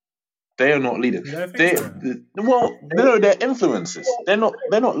 They are not leaders. They're influencers. They're not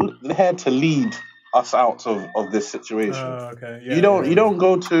here to lead us out of this situation. Okay. You don't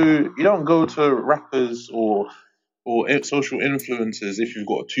go to rappers or social influencers if you've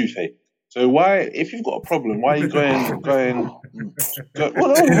got a toothache. So if you've got a problem, why are you going?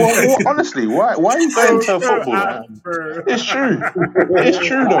 Honestly, why are you going to a football? It's true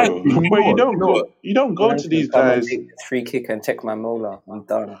though. But you don't go to these guys. Free kick and check my molar. I'm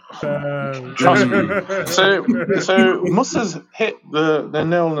done. Trust me. So Musa's hit the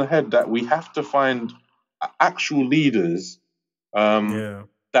nail on the head that we have to find actual leaders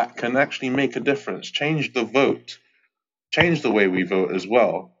that can actually make a difference, change the vote, change the way we vote as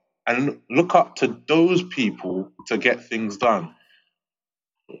well, and look up to those people to get things done.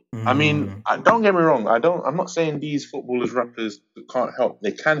 I mean, don't get me wrong. I'm not saying these footballers, rappers can't help.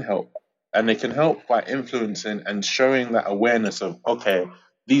 They can help, and they can help by influencing and showing that awareness of, okay,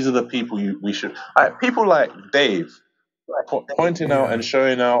 these are the people we should. People like Dave pointing out and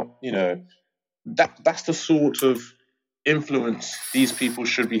showing out. You know, that's the sort of influence these people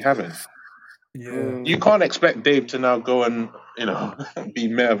should be having. Yeah. You can't expect Dave to now go and, be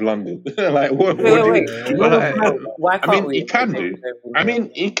mayor of London. Like, what? Why can't I mean, we? he can do. I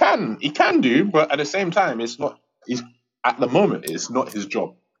mean, he can do, but at the same time, it's not. At the moment, it's not his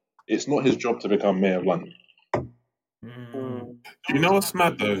job. It's not his job to become mayor of London. You know what's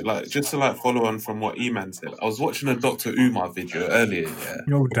mad though? Like, just to follow on from what E-Man said, I was watching a Dr. Umar video earlier. Yeah.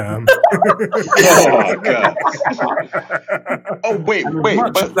 Oh damn! Oh god! Oh wait! Wait!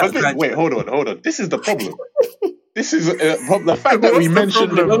 Hold on! This is the problem. This is the fact that we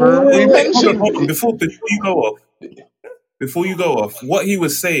mentioned. Before you go off, what he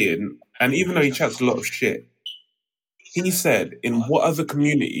was saying, and even though he chats a lot of shit, he said, "In what other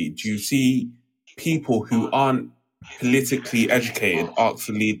community do you see people who aren't politically educated asked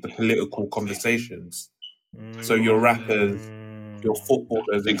to lead the political conversations?" So your rappers, your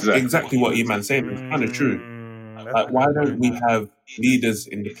footballers, exactly what E-Man's saying. It's kind of true. Like, why don't we have leaders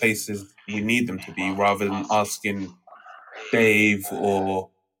in the places we need them to be, rather than asking Dave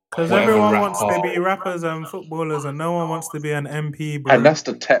or because everyone wants to be rappers and footballers, and no one wants to be an MP, bro. And that's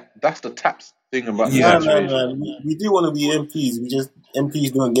the taps thing about we do want to be MPs. We just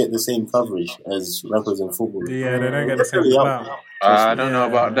MPs don't get the same coverage as rappers and footballers. Yeah, they don't get the same clout. I don't know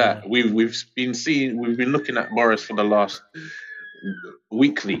about that. We've been looking at Boris for the last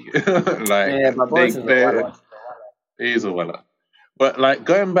weekly. My Boris is a weller. He's a weller. But like,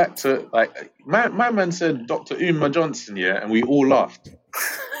 going back to my man said Dr. Umar Johnson, and we all laughed.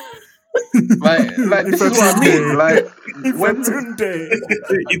 like this is what I mean. Like, when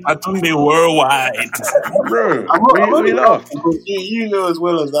Tunde worldwide, bro, we laughed. You know as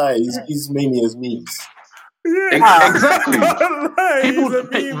well as I, he's mainly as memes. Yeah. Exactly.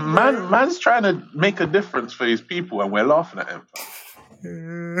 Man's trying to make a difference for his people, and we're laughing at him.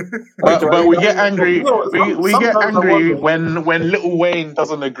 But we get angry. We get angry when Lil Wayne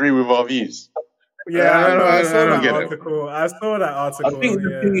doesn't agree with our views. I saw that article. I think the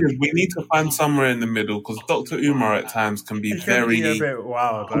thing is, we need to find somewhere in the middle, because Dr. Umar at times can be very a bit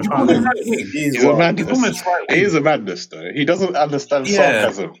wild. He's a madness. He is a madness, though. He doesn't understand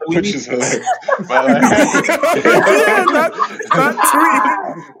sarcasm, which is hilarious. That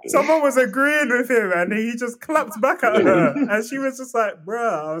tweet, someone was agreeing with him, and he just clapped back at her, and she was just like,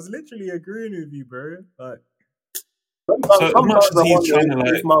 "Bruh, I was literally agreeing with you, bro." Like.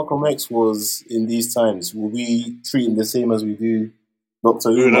 If Malcolm X was in these times, would we treat him the same as we do Dr.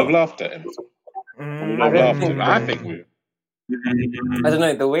 Umar? We would have laughed at him. I think we. I don't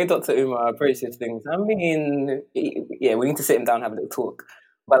know, the way Dr. Umar approaches things, I mean, yeah, we need to sit him down and have a little talk.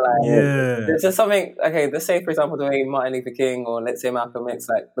 But like, there's just something, okay, let's say, for example, the way Martin Luther King or let's say Malcolm X,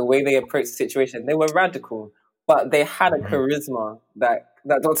 like the way they approached the situation, they were radical, but they had a charisma that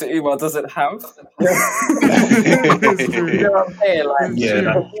Dr. Umar doesn't have. You know what I'm saying? Like,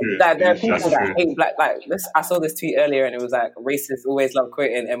 that's true. That there are people that hate black. Like, I saw this tweet earlier, and it was like, racists always love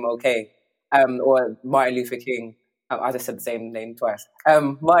quoting MLK, or Martin Luther King. I just said the same name twice.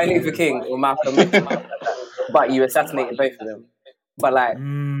 Martin Luther King or Malcolm X, but you assassinated both of them. But like,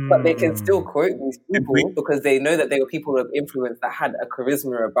 but they can still quote these people because they know that they were people of influence that had a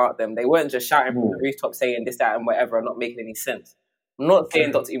charisma about them. They weren't just shouting from the rooftop saying this, that, and whatever, and not making any sense. I'm not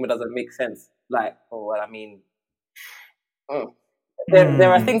saying Dr. Umar doesn't make sense. Like, I mean,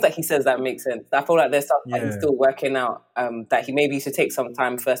 there are things that he says that make sense. I feel like there's stuff that he's still working out. That he maybe should take some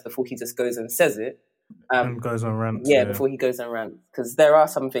time first before he just goes and says it. And goes on rants. Yeah, before he goes on rants, because there are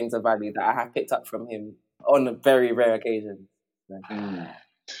some things of value that I have picked up from him on a very rare occasion.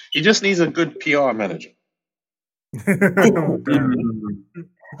 He just needs a good PR manager. Good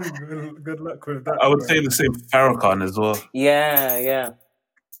luck with that. I would say the same for Farrakhan as well. Yeah.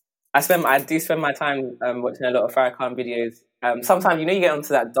 I do spend my time watching a lot of Farrakhan videos. Sometimes, you get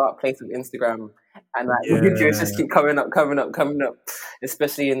onto that dark place of Instagram and like videos just keep coming up,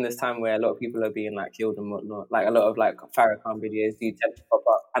 especially in this time where a lot of people are being like killed and whatnot. Like a lot of like Farrakhan videos do tend to pop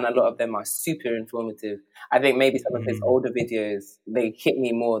up, and a lot of them are super informative. I think maybe some of his older videos, they hit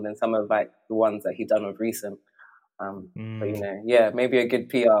me more than some of like the ones that he done of recent. But maybe a good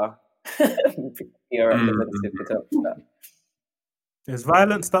PR representative could help with that. Is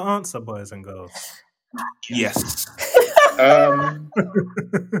violence the answer, boys and girls? Yes.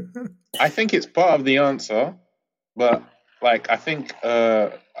 I think it's part of the answer, but like I think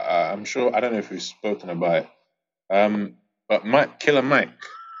I'm sure, I don't know if we've spoken about it, but Killer Mike,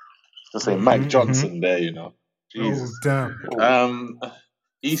 let's say Mike Johnson there, Jesus. Oh damn.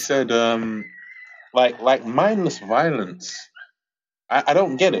 He said like mindless violence. I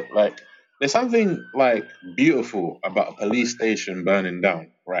don't get it. Like there's something like beautiful about a police station burning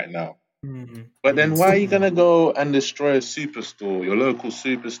down right now. But then why are you going to go and destroy a superstore, your local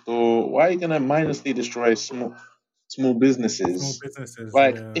superstore? Why are you going to mindlessly destroy small businesses?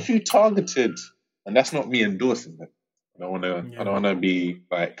 Like, if you targeted, and that's not me endorsing it. I don't want to be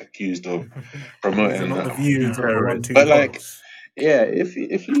like accused of promoting that. But like,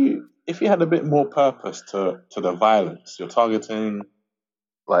 if you had a bit more purpose to the violence, you're targeting,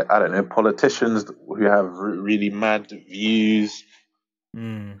 like, I don't know, politicians who have really mad views.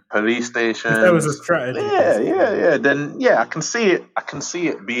 Police stations. If there was a strategy. Then I can see it. I can see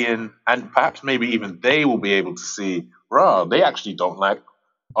it being, and perhaps maybe even they will be able to see, they actually don't like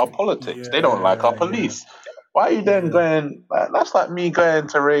our politics. They don't like our police. Why are you then going? That's like me going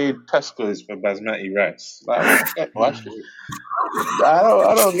to raid Tesco's for basmati rice. Like, I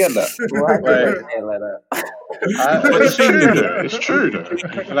don't get that. It's true though.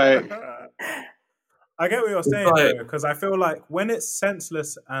 Like. I get what you're saying, because I feel like when it's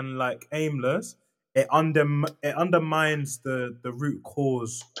senseless and like aimless, it undermines the root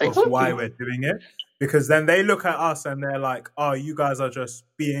cause of why we're doing it. Because then they look at us and they're like, "Oh, you guys are just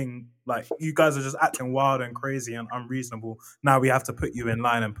acting wild and crazy and unreasonable. Now we have to put you in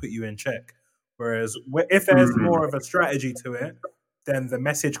line and put you in check." Whereas if there's more of a strategy to it, then the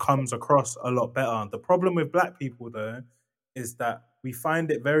message comes across a lot better. The problem with black people, though, is that we find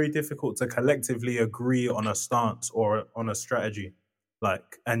it very difficult to collectively agree on a stance or on a strategy,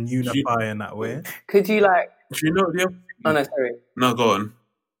 and unify in that way. Could you Do you know? Oh no, sorry. No, go on.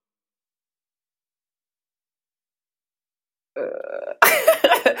 Go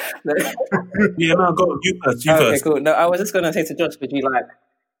on. You first. Okay, cool. No, I was just gonna say to Josh, could you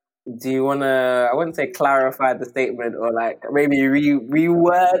do you wanna? I wouldn't say clarify the statement or maybe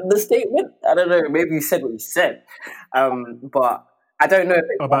reword the statement. I don't know. Maybe you said what you said, but. I don't know if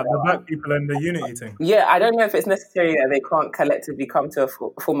it's about the black people and the unity thing. Yeah, I don't know if it's necessary that they can't collectively come to a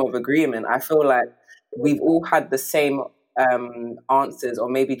form of agreement. I feel like we've all had the same answers, or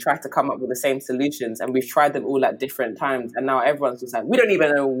maybe tried to come up with the same solutions, and we've tried them all at different times. And now everyone's just like, we don't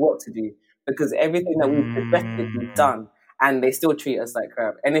even know what to do, because everything that we've suggested, we've done, and they still treat us like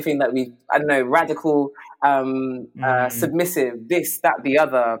crap. Anything that radical, submissive, this, that, the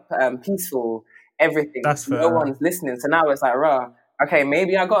other, peaceful, everything. That's fair. No one's listening. So now it's like, okay,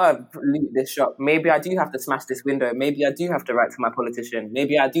 maybe I gotta loot this shop. Maybe I do have to smash this window. Maybe I do have to write to my politician.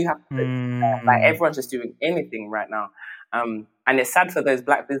 Maybe I do have to. Everyone's just doing anything right now, and it's sad for those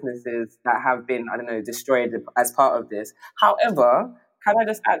black businesses that have been, destroyed as part of this. However, can I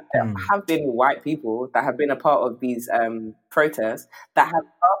just add, there have been white people that have been a part of these protests that have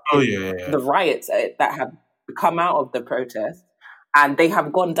the riots that have come out of the protest, and they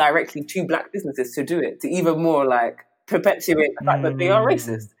have gone directly to black businesses to do it, to even more like perpetuate the fact that they are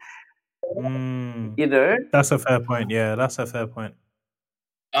racist. You know? That's a fair point. Yeah, that's a fair point.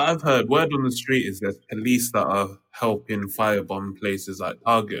 I've heard word on the street is there's police that are helping firebomb places like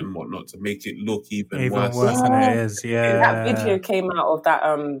Target and whatnot to make it look even worse than it is. Yeah, that video came out of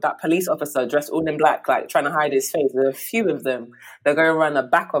that police officer dressed all in black, like trying to hide his face. There are a few of them. They're going around the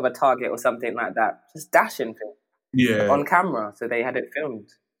back of a Target or something like that, just dashing things on camera. So they had it filmed.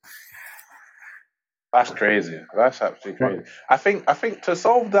 That's crazy. That's absolutely crazy. I think to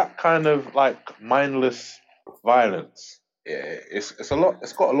solve that kind of like mindless violence, it's a lot.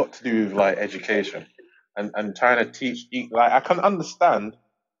 It's got a lot to do with like education and trying to teach. Like I can understand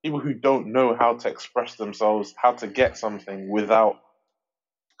people who don't know how to express themselves, how to get something without.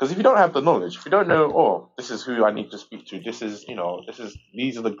 Because if you don't have the knowledge, if you don't know, oh, this is who I need to speak to,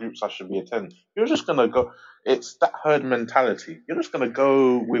 these are the groups I should be attending, you're just gonna go. It's that herd mentality. You're just gonna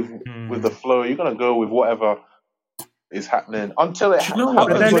go with the flow. You're gonna go with whatever is happening until it happens.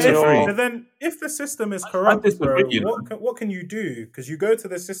 But then, if the system is corrupt, bro, what can you do? Because you go to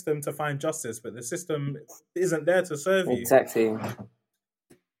the system to find justice, but the system isn't there to serve you. Exactly.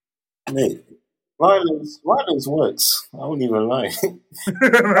 Mate, violence works. I won't even lie.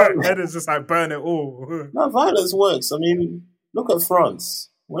 Head is just like burn it all. No, violence works. I mean, look at France.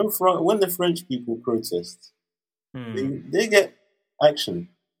 When the French people protest, they get action.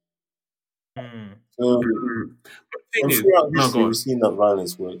 So, throughout history, we've seen that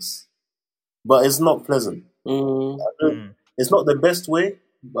violence works, but it's not pleasant. It's not the best way,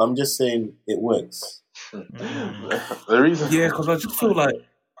 but I'm just saying it works. The reason, because I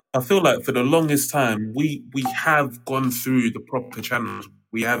feel like for the longest time we have gone through the proper channels.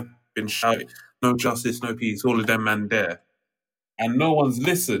 We have been shouting, "No justice, no peace," all of them man there, and no one's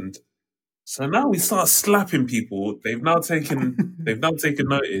listened. So now we start slapping people. They've now taken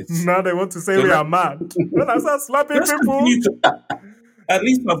notice. Now they want to say we are mad. When I start slapping people, at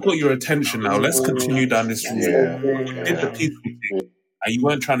least I've got your attention now. Let's continue down this route. Did the peaceful thing, and you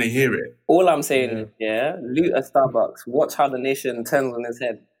weren't trying to hear it. All I'm saying is, loot a Starbucks. Watch how the nation turns on its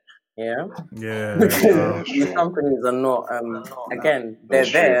head. Because these companies are not. Again, they're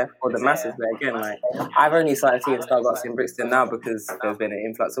there for the masses. But again, like I've only started seeing Starbucks in Brixton now because there's been an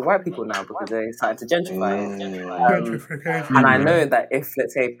influx of white people now because they're starting to gentrify it. And I know that if,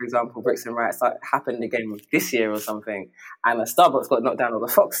 let's say, for example, Brixton riots happened again this year or something, and a Starbucks got knocked down, or the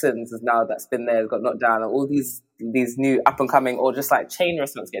Foxtons is now that's been there got knocked down, or all these new up and coming, or just like chain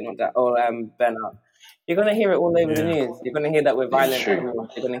restaurants get knocked down or burn out. You're going to hear it all over the news. You're going to hear that we're violent. You're going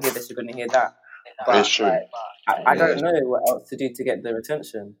to hear this, you're going to hear that. But it's true. I don't know what else to do to get their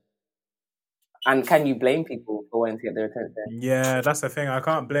attention. And can you blame people for wanting to get their attention? Yeah, that's the thing. I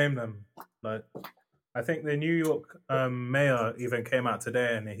can't blame them. Like, I think the New York mayor even came out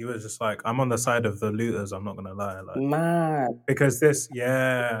today and he was just like, I'm on the side of the looters, I'm not going to lie. Like, mad. Because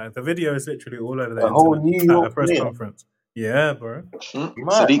the video is literally all over the internet. Whole New York at a press conference. Yeah, bro.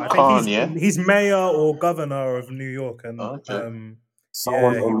 Sadiq Khan, he's mayor or governor of New York, and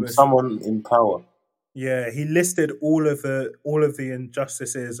someone in power. Yeah, he listed all of the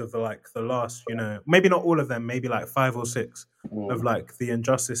injustices of the last, maybe not all of them, maybe like 5 or 6 of like the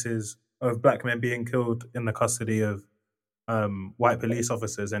injustices of black men being killed in the custody of white police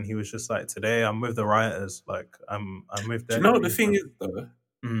officers, and he was just like, today I'm with the rioters, like I'm with them. Do you know what the thing is though?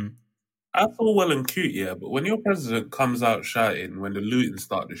 That's all well and cute, but when your president comes out shouting when the looting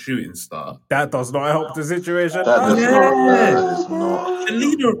start, the shooting start, that does not help the situation. That does not. The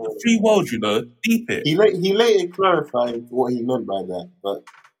leader of the free world, deep it. He later clarified what he meant by that, but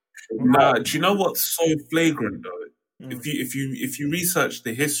do you know what's so flagrant though? If you research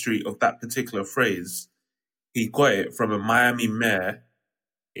the history of that particular phrase, he got it from a Miami mayor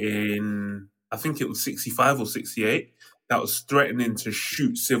in, I think it was 65 or 68. That was threatening to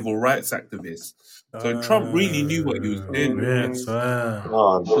shoot civil rights activists. So Trump really knew what he was doing.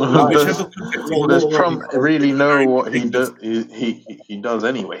 Does Trump really know what he does? He does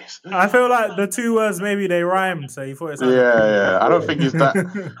anyways. I feel like the 2 words maybe they rhymed, so he thought it's I don't think he's that.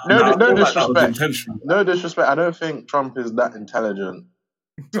 No disrespect. No disrespect. I don't think Trump is that intelligent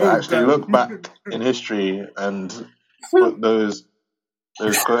to actually look back in history and put those. No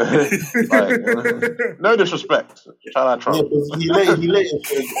disrespect. Shout out Trump. He later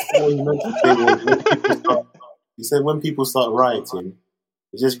said what he meant to say was he said when people start rioting,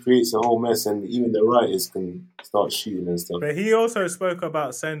 it just creates a whole mess, and even the rioters can start shooting and stuff. But he also spoke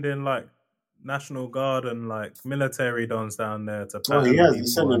about sending National Guard and like military dons down there to Oh, he pattern has. He people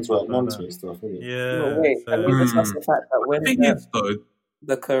sent them and to stuff like Atlanta that. and stuff, isn't he? But Yeah, wait, can we discuss the fact that when thing is, though,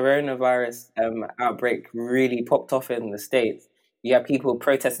 the coronavirus outbreak really popped off in the States, you had people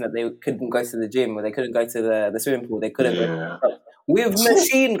protesting that they couldn't go to the gym or they couldn't go to the swimming pool, they couldn't go to the shop with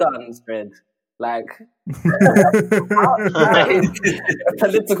machine guns, Fred. Like, outside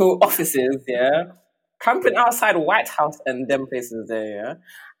political offices, yeah, camping outside White House and them places there, yeah.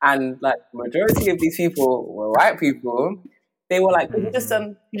 And like, majority of these people were white people. They were like, could you just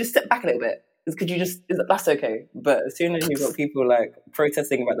step back a little bit? Could you just? That's okay. But as soon as you've got people like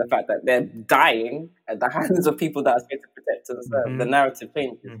protesting about the fact that they're dying at the hands of people that are supposed to protect and serve, the narrative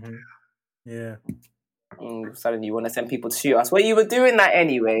changes. Yeah, Suddenly you want to send people to shoot us. Well, you were doing that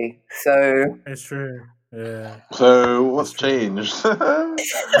anyway, so it's true. Yeah. So what's changed? Like,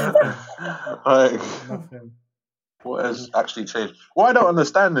 Nothing. what has actually changed? What I don't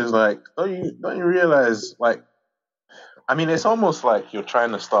understand is like, don't you realize like, I mean, it's almost like you're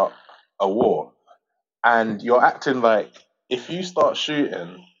trying to start a war, and you're acting like if you start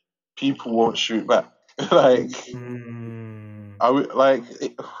shooting, people won't shoot back. Like,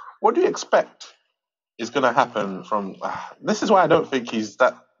 what do you expect is going to happen from? This is why I don't think he's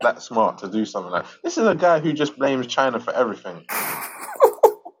that smart to do something like. This is a guy who just blames China for everything.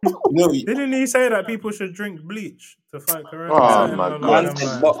 No, Didn't he say that people should drink bleach to fight corona? Oh my God. One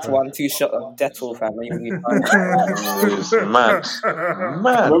box 1-2 shot of Dettol, fam. It's mad. I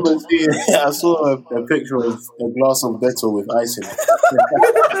remember seeing, I saw a picture of a glass of Dettol with ice in it.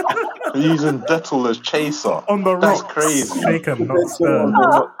 Using Dettol as chaser On the That's rocks. crazy. Shaken, not stirred.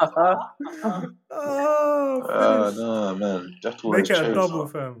 Oh, No, man. Dettol make as it a chaser. double,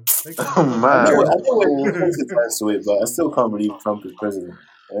 fam. Make it a Oh, double. man. I know we're desensitized to it, but I still can't believe Trump is president.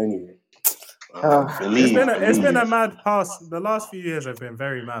 Anyway. It's been a mad past. The last few years have been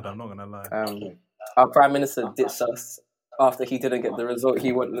very mad. I'm not gonna lie. Our Prime Minister ditched us after he didn't get the result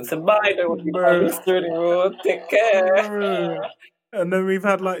he wanted and said, bye, I don't want to be Prime Minister anymore. Take care. And then we've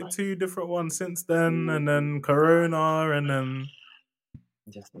had like 2 different ones since then, and then Corona, and then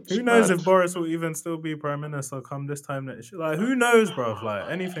who knows if Boris will even still be Prime Minister come this time next year. Like, who knows, bro? Like,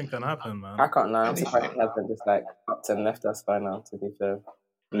 anything can happen, man. I can't lie. I'm surprised he hasn't just like upped and left us by now, to be fair.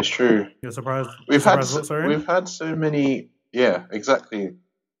 It's true. You're surprised? We've had so many. Yeah, exactly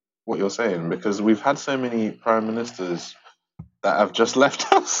what you're saying, because we've had so many prime ministers that have just left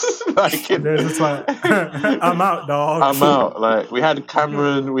us. They're just like, I'm out, dog. I'm out. Like, we had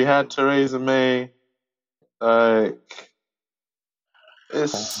Cameron, we had Theresa May. Like,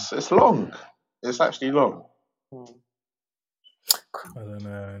 it's long. It's actually long. I don't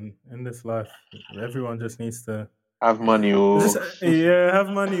know. In this life, everyone just needs to have money, or have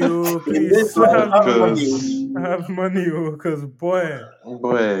money, please have money, because boy,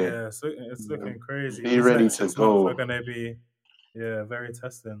 yeah, it's looking crazy. Be ready to go. Are gonna be, very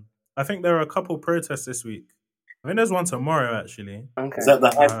testing. I think there are a couple protests this week. I think there's one tomorrow, actually. Okay. Is that the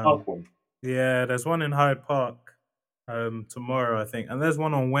Hyde Park one? Yeah, there's one in Hyde Park tomorrow, I think, and there's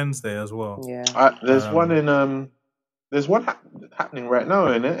one on Wednesday as well. Yeah, there's one in there's one happening right now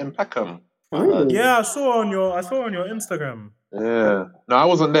in Peckham. Yeah, I saw on your Instagram. Yeah, no, I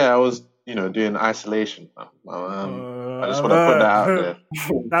wasn't there. I was, doing isolation. I just want to put that out there.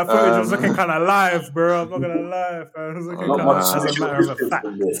 That footage was looking kind of live, bro. I'm not gonna lie. It was looking kind of as a matter of fact.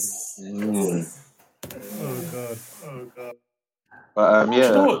 Oh god. But You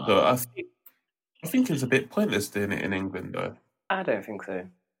know what, though? I think it's a bit pointless doing it in England, though. I don't think so.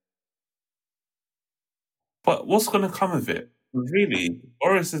 But what's going to come of it? Really,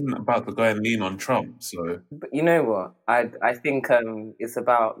 Boris isn't about to go and lean on Trump, so... But you know what? I think it's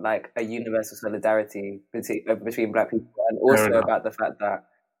about like a universal solidarity between black people, and also about the fact that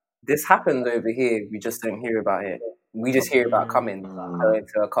this happens over here. We just don't hear about it. We just hear about going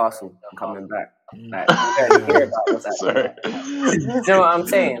to a castle and coming back. Like, we don't hear about what's happening. You know what I'm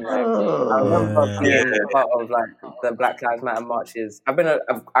saying? Like, I remember being part of like the Black Lives Matter marches. I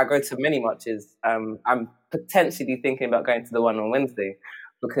go to many marches. I'm potentially thinking about going to the one on Wednesday,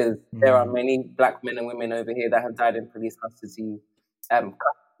 because there are many black men and women over here that have died in police custody.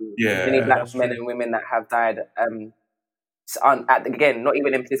 Many black men and women that have died again, not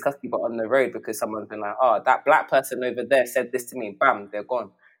even in police custody, but on the road, because someone's been like, oh, that black person over there said this to me, bam, they're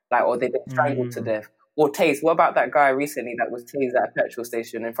gone. Like, or they've been strangled to death. Or tased. What about that guy recently that was tased at a petrol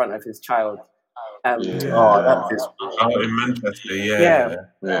station in front of his child? Oh, that is. Oh, in Manchester, Yeah.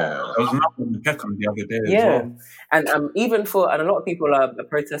 There was another one in Peckham the other day as Yeah, well. and even for, and a lot of people are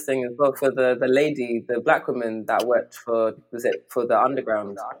protesting as well for the lady, the black woman that worked for, was it for the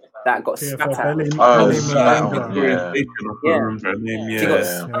underground, that got Yeah, spat for at. Belly Victoria Melinda. Station, I can't Yeah. remember her name. She got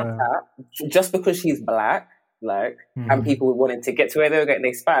Yeah. spat at just because she's black, like, and Mhm. people wanted to get to where they were getting.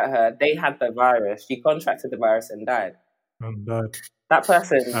 They spat at her. They had the virus. She contracted the virus and died. And died. That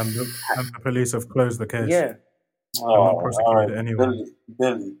person, And the police have closed the case. yeah, not prosecuted anyway.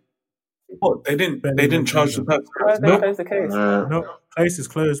 Billy. What? They didn't charge the person. why did they close the case? No, case is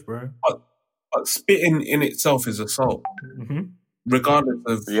closed, bro. But spitting in itself is assault, Mm-hmm. regardless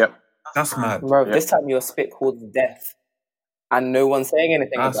of. Yep. That's mad. Bro, this time your spit caused death, and no one's saying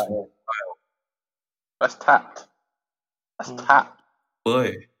anything That's about it. That's tapped. That's tapped.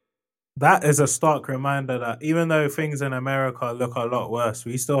 Boy. That is a stark reminder that even though things in America look a lot worse,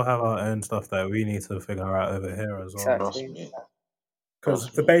 we still have our own stuff that we need to figure out over here as well. Exactly. Because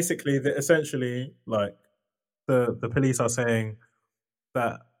essentially, like the police are saying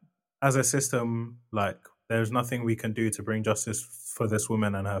that as a system, like there's nothing we can do to bring justice for this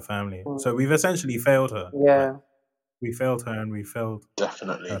woman and her family. So we've essentially failed her. Yeah. Like, we failed her and we failed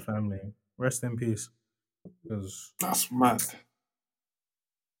Definitely. her family. Rest in peace. Because That's mad.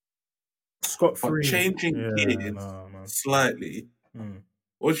 scot But free. changing gears slightly.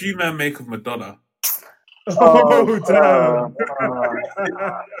 What do you man make of Madonna? Oh, damn.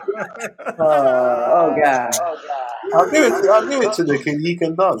 Oh god. I'll give it to the kid. He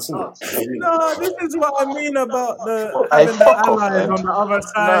can dance, isn't it? No, this is what I mean about Hey, having the fuck off, allies Ed. on the other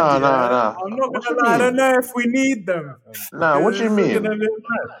side. No. I'm not What gonna you lie. I mean? don't know if we need them. No, what do you Because mean? it's gonna look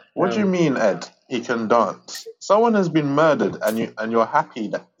bad. What do you mean, Ed? He can dance. Someone has been murdered, and you're happy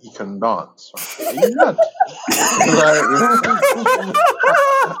that he can dance. Are you mad?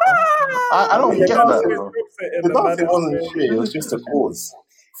 I don't get that. Bro. The dancing wasn't shit. It was just a pause.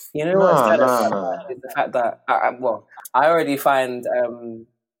 You know what's sad No. is the fact that I already find and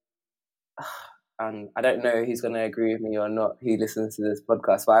I don't know who's going to agree with me or not who listens to this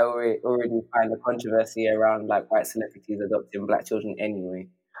podcast, but I already find the controversy around like white celebrities adopting black children anyway.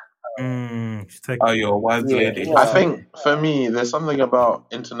 Oh, you're a wise lady. Yeah. I think for me, there's something about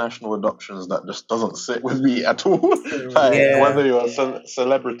international adoptions that just doesn't sit with me at all. Whether you're a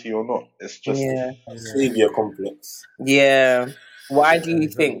celebrity or not, it's just Savior complex. Yeah. Why do you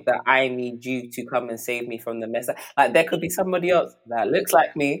think that I need you to come and save me from the mess? Like there could be somebody else that looks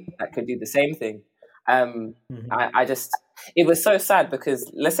like me that could do the same thing. I just, it was so sad because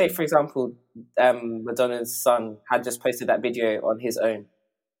let's say, for example, Madonna's son had just posted that video on his own.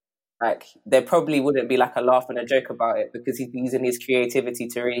 Like there probably wouldn't be like a laugh and a joke about it because he's using his creativity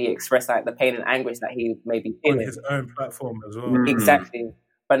to really express like the pain and anguish that he may be On feeling. his own platform as well. Exactly.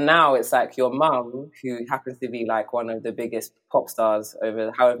 But now it's like your mum, who happens to be like one of the biggest pop stars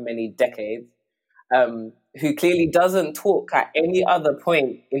over however many decades, who clearly doesn't talk at any other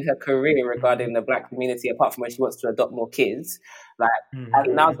point in her career regarding the black community, apart from when she wants to adopt more kids. Like,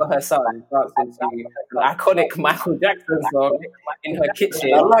 and now got her son dancing to the iconic Michael Jackson song in her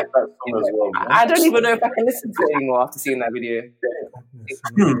kitchen. I like that song as well. I don't even know if I can listen to it anymore after seeing that video.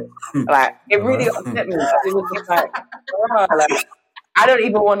 Like, it really upset me. It was just like, I don't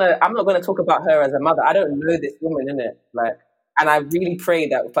even want to. I'm not going to talk about her as a mother. I don't know this woman, innit? Like, and I really pray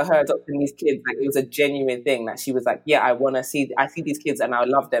that for her adopting these kids, like it was a genuine thing. Like she was like, yeah, I see these kids and I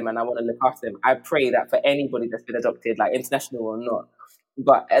love them and I want to look after them. I pray that for anybody that's been adopted, like international or not.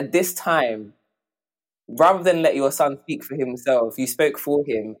 But at this time, rather than let your son speak for himself, you spoke for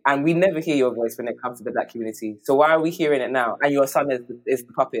him, and we never hear your voice when it comes to the black community. So why are we hearing it now? And your son is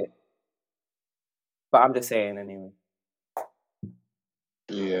the puppet. But I'm just saying anyway.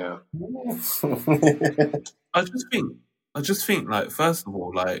 Yeah. I just think, like, first of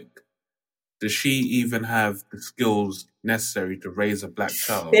all, like, does she even have the skills necessary to raise a black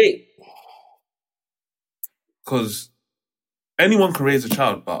child? Because anyone can raise a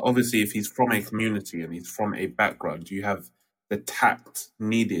child, but obviously if he's from a community and he's from a background, you have the tact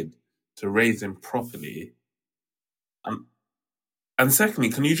needed to raise him properly. And secondly,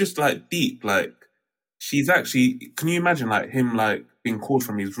 can you just, like, she's actually, can you imagine, like, him, like, being called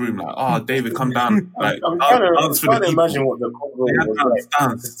from his room, like, David, come down, like, I'm trying to imagine what the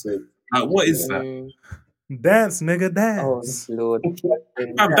dance. Like, what is that? Dance, nigga, dance. Oh, Lord.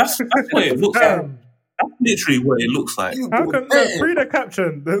 That's what it looks like. That's literally what it looks like. How can read the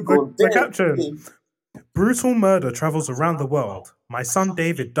caption? The caption. Brutal murder travels around the world. My son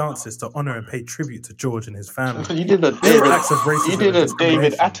David dances to honor and pay tribute to George and his family. You did a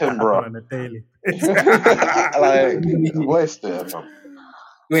David Attenborough on a daily. like, where's the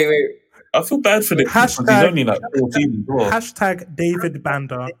Wait. I feel bad for the kid because he's Hashtag- only like 14 as well. Hashtag David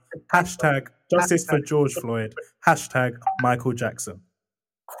Banda. Hashtag Justice for George Floyd. Hashtag Michael Jackson.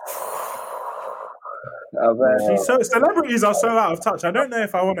 Celebrities are so out of touch. I don't know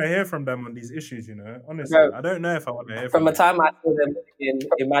if I want to hear from them on these issues, you know. Honestly, No. I don't know if I want to hear From from the them. time I saw them in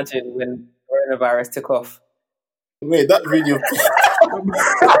Imagine when coronavirus took off. Wait, that video.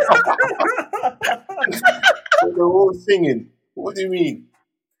 They're all singing. What do you mean?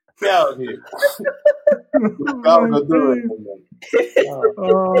 Get out of here.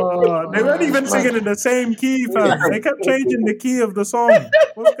 They weren't even singing in the same key, fam. They kept changing the key of the song.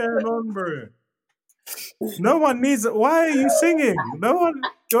 What's going on, bro? No one needs. Why are you singing? No one.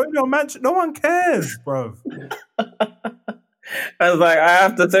 You're in your mansion. No one cares, bro. I was like, I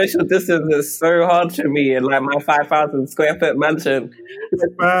have to social distance. It's so hard for me in like my 5,000 square foot mansion.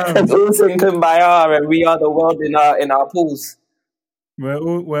 It's all sing Kumbaya, and we are the world in our pools.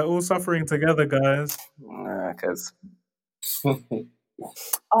 We're all suffering together, guys.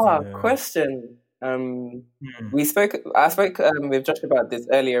 Question. I spoke with Josh about this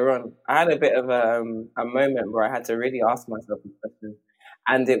earlier on. I had a bit of a moment where I had to really ask myself this question,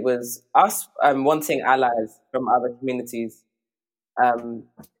 and it was us wanting allies from other communities.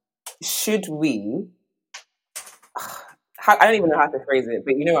 Should we? I don't even know how to phrase it,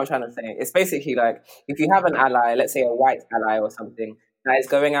 but you know what I'm trying to say. It's basically like if you have an ally, let's say a white ally or something, that is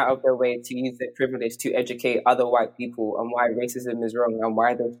going out of their way to use their privilege to educate other white people on why racism is wrong and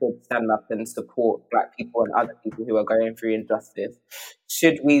why they should stand up and support black people and other people who are going through injustice.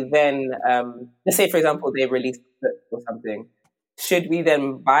 Should we then, let's say, for example, they release a book or something, should we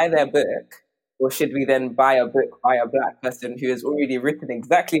then buy their book, or should we then buy a book by a black person who has already written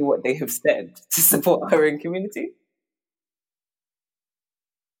exactly what they have said to support our own community?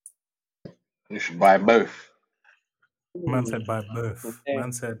 You should buy both. Man said buy both. Okay.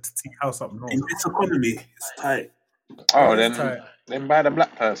 Man said tea house up north. In this economy, it's tight. Oh, It's tight. then buy the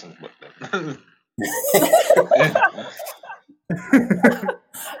black person's book then.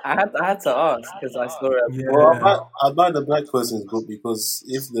 I had to ask because I saw it. Yeah. Well, I'd buy the black person's book because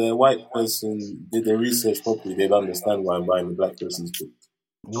if the white person did the research properly, they'd understand why I'm buying the black person's book.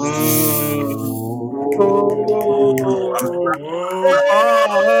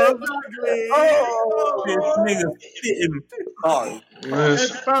 This nigga fitting.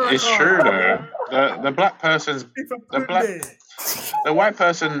 It's true though. The black person's the white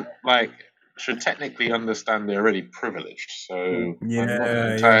person like should technically understand they're already privileged. So I'm not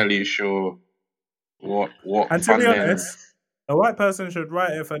entirely sure what And to be honest, a white person should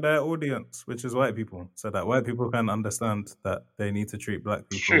write it for their audience, which is white people, so that white people can understand that they need to treat black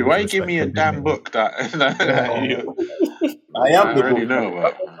people. True. Why you give me a damn book that I am the already book. know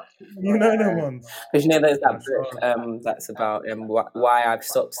about? You know them ones. Because you know there's that book that's about why I've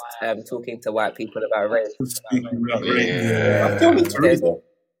stopped talking to white people about race. Speaking about race. I still need to read that.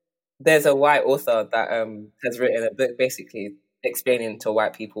 There's a white author that has written a book basically explaining to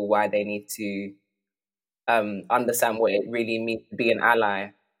white people why they need to understand what it really means to be an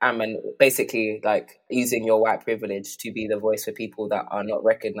ally. And basically like using your white privilege to be the voice for people that are not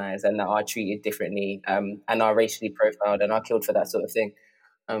recognized and that are treated differently and are racially profiled and are killed for that sort of thing.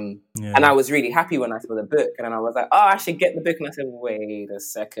 And I was really happy when I saw the book, and then I was like, oh, I should get the book. And I said, wait a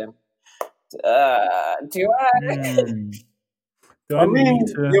second. Do I? I mean,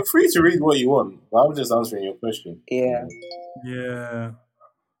 you're free to read what you want. I was just answering your question. Yeah. Yeah.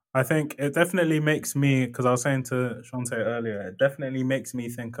 I think it definitely makes me, because I was saying to Shante earlier, it definitely makes me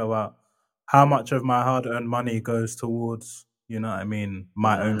think about how much of my hard-earned money goes towards, you know what I mean,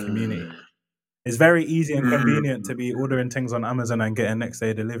 my own community. It's very easy and convenient to be ordering things on Amazon and getting next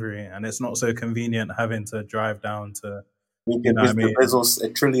day delivery, and it's not so convenient having to drive down to, you know what I mean? Bezos, a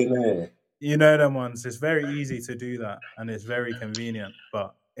trillionaire. You know them ones. It's very easy to do that, and it's very convenient,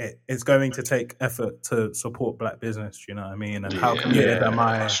 but it's going to take effort to support black business, you know what I mean? And how committed am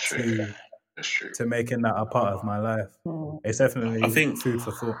I to making that a part of my life? It's definitely food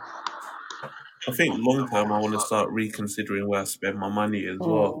for thought. I think long term I want to start reconsidering where I spend my money as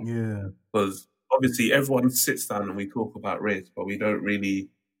well. Yeah. Because obviously everyone sits down and we talk about race, but we don't really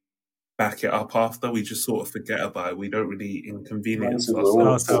back it up after. We just sort of forget about it. We don't really inconvenience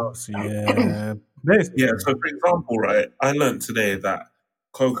ourselves. Yeah. Yeah, so for example, right, I learned today that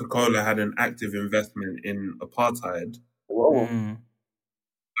Coca-Cola had an active investment in apartheid. Whoa.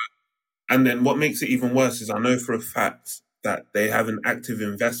 And then what makes it even worse is I know for a fact that they have an active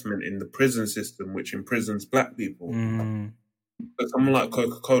investment in the prison system, which imprisons black people. But someone like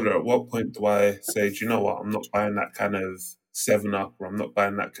Coca-Cola, at what point do I say, do you know what, I'm not buying that kind of Seven Up, or I'm not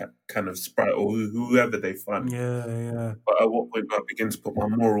buying that kind of Sprite, or whoever they fund. Yeah. But at what point do I begin to put my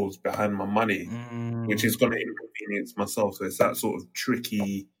morals behind my money, which is going to inconvenience myself? So it's that sort of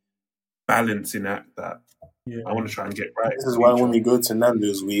tricky balancing act that I want to try and get right. This is why when we go to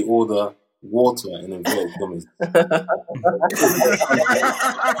Nando's, we order water and inverted commas. Don't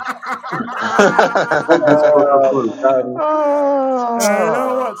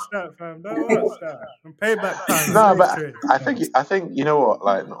watch that, fam. Don't watch that. Payback time. No, but I think you know what?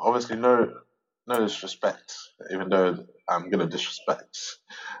 Like, obviously, no disrespect. Even though I'm gonna disrespect.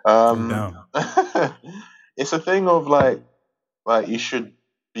 It's a thing of like you should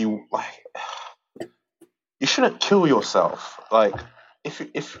be like, you shouldn't kill yourself. Like, if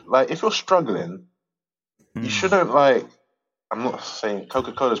you're struggling, you shouldn't like. I'm not saying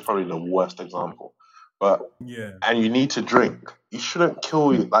Coca-Cola is probably the worst example, but and you need to drink. You shouldn't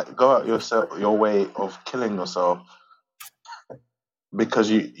kill you, like go out your way of killing yourself because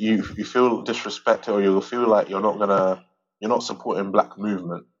you feel disrespected, or you feel like you're not supporting Black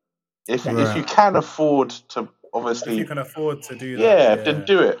movement. If you can afford to, obviously, if you can afford to do that, then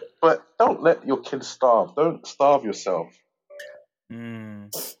do it. But don't let your kids starve. Don't starve yourself.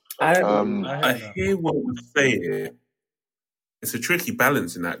 I hear what you say here. It's a tricky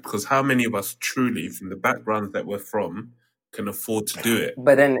balancing act, because how many of us truly, from the backgrounds that we're from, can afford to do it?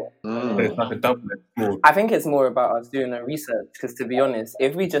 But then it's like a double-edged sword. I think it's more about us doing the research, because to be honest,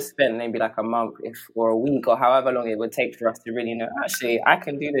 if we just spent maybe like a month or a week or however long it would take for us to really know, actually, I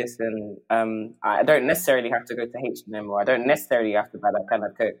can do this, and I don't necessarily have to go to H&M, or I don't necessarily have to buy that kind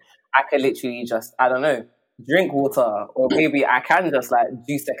of coat. I could literally just, I don't know, drink water, or maybe I can just like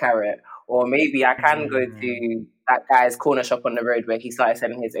juice a carrot, or maybe I can go to that guy's corner shop on the road where he started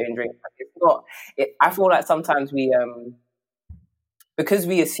selling his own drink. It's not. I feel like sometimes we, because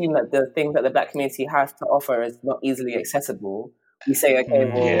we assume that the things that the Black community has to offer is not easily accessible. We say, okay,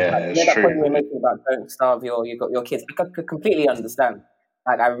 well, that point you were making about don't starve your kids. I could completely understand.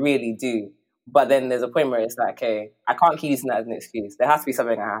 Like, I really do. But then there's a point where it's like, okay, I can't keep using that as an excuse. There has to be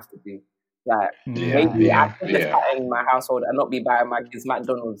something I have to do. Like, maybe I could just start in my household and not be buying my kids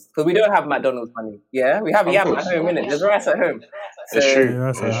McDonald's, because we don't have McDonald's money. Yeah, we have yam at home, innit? There's rice at home. So It's true.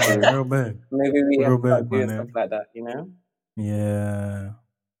 That's real bad. maybe we have to Real start bad, doing man. stuff like that, you know? Yeah.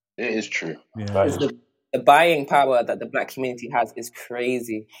 It is true. Yeah. The buying power that the Black community has is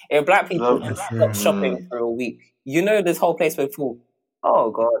crazy. If Black people just stop shopping for a week, you know this whole place would full.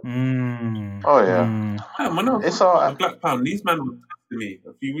 Oh, God. Oh, yeah. Man, when I was a Black Pound, these men were testing me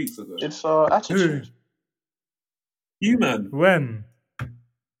a few weeks ago. It's our attitude. You, man. When? I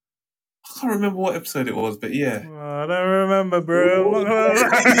can't remember what episode it was, but yeah. I don't remember, bro.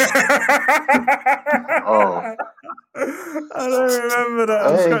 I don't remember that.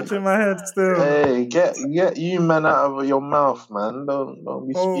 I'm scratching my head still. Hey, get you man out of your mouth, man. Don't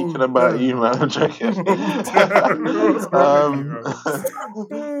be speaking about you, man. I'm joking.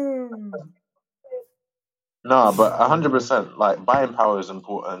 No, but 100%. Like, buying power is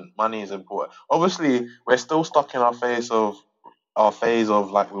important. Money is important. Obviously, we're still stuck in our phase of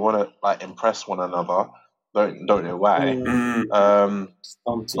like we want to like impress one another. Don't know why.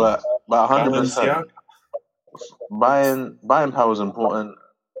 But 100%. Buying power is important.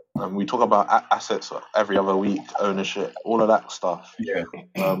 And we talk about assets every other week, ownership, all of that stuff. Yeah.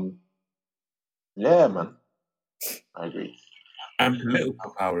 Yeah, man. I agree. And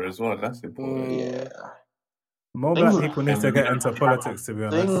political power as well. That's important. Yeah. More Black people need to get into politics, to be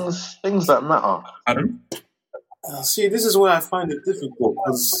honest. Things that matter. See, this is where I find it difficult,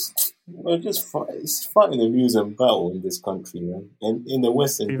 because we're just it's fighting a losing battle in this country, man. And in the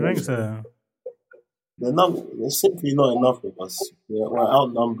Western country, there's simply not enough of us. We're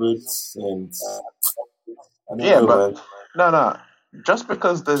outnumbered, and no. Just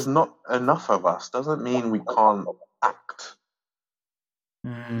because there's not enough of us doesn't mean we can't act.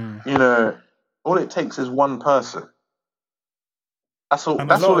 You know, all it takes is one person. That's all.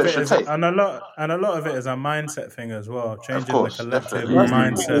 That's all it should take. And a lot of it is a mindset thing as well. Changing the collective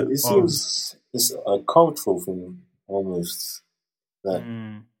mindset. It seems it's a cultural thing almost. That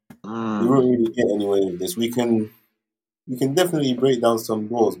we won't really get anywhere with this. We can definitely break down some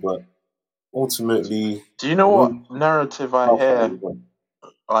doors, but ultimately, do you know what narrative I hear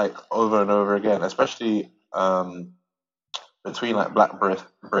like over and over again, especially between like Black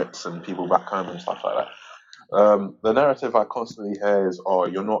Brits and people back home and stuff like that? The narrative I constantly hear is, "Oh,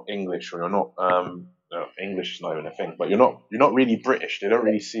 you're not English, or you're not English is not even a thing, but you're not really British. They don't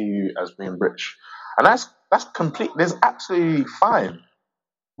really see you as being British," and that's complete. There's absolutely fine,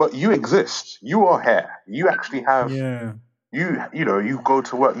 but you exist. You are here. You actually have. You know, you go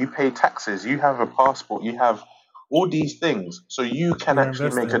to work. You pay taxes. You have a passport. You have all these things, so you can You're actually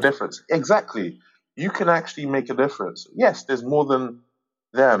make a invested. difference. Exactly, you can actually make a difference. Yes, there's more than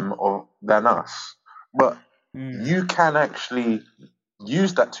them or than us, but you can actually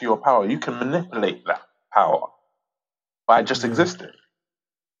use that to your power. You can manipulate that power by just existing,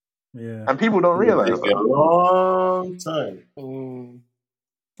 and people don't It'll realize take a that. long time.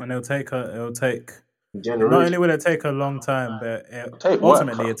 And it'll take not Generation. only will it take a long time, but Take work,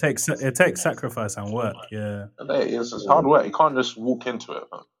 ultimately fam. it takes sacrifice and work. Yeah, It's hard work. You can't just walk into it,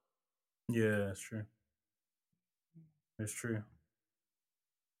 man. yeah, it's true. It's true.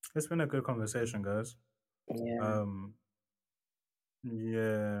 It's been a good conversation, guys. Yeah.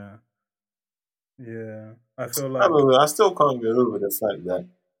 Yeah, yeah. I feel I like don't know, I still can't get over the fact that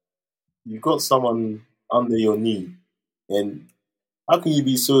you got someone under your knee, and how can you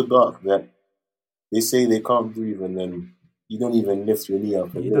be so dark that they say they can't breathe, and then you don't even lift your knee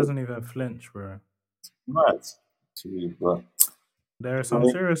up? he doesn't even flinch, bro. Mad to me, but There is some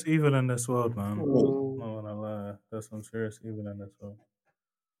serious evil in this world, man. Mm. Not gonna lie, there's some serious evil in this world.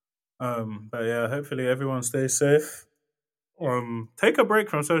 But yeah, hopefully everyone stays safe. Take a break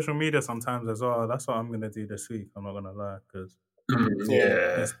from social media sometimes as well. That's what I'm gonna do this week. I'm not gonna lie, because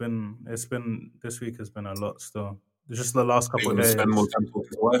Yeah. it's been this week has been a lot still. It's just the last couple of Even days. spend more time talking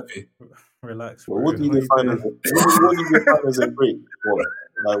to wifey. Relax, Well, bro. what do you What define you as doing? what do you define as a break? What,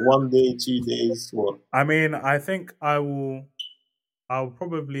 like 1 day, 2 days? What? I mean, I think I'll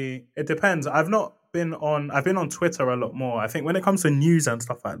probably. It depends. I've been on Twitter a lot more. I think when it comes to news and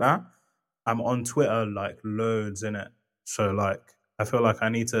stuff like that, I'm on Twitter like loads in it. So like, I feel like I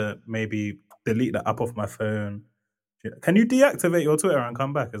need to maybe delete the app off my phone. Can you deactivate your Twitter and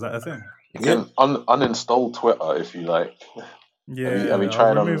come back? Is that a thing? You can uninstall Twitter if you like. Yeah, Have you I'll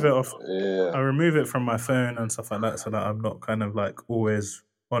tried remove it off. Yeah. I'll remove it from my phone and stuff like that, so that I'm not kind of like always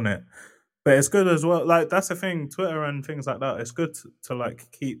on it. But it's good as well. Like that's the thing, Twitter and things like that. It's good to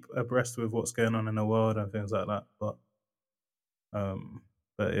like keep abreast with what's going on in the world and things like that. But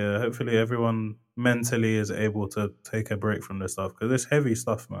yeah, hopefully everyone mentally is able to take a break from this stuff because it's heavy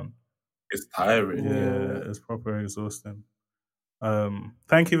stuff, man. It's tiring. Yeah, it's proper exhausting.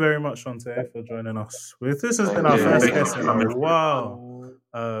 Thank you very much, Shante, for joining us. This has been our you. first Thank you guest for in a coming. while.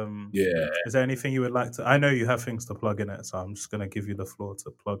 Yeah. Is there anything you would like to? I know you have things to plug in it, so I'm just going to give you the floor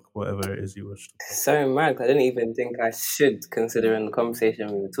to plug whatever it is you wish to plug. So mad. I didn't even think I should, considering the conversation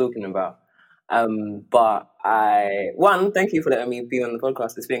we were talking about. But thank you for letting me be on the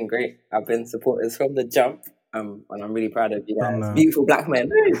podcast. It's been great. I've been supporters from the jump. And I'm really proud of you guys. Beautiful black men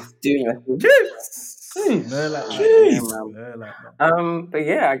doing your thing. But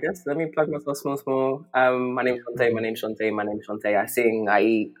yeah, I guess let me plug myself small. My name's Shante. I sing, I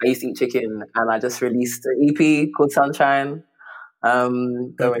eat. I used to eat chicken, and I just released an EP called Sunshine. Go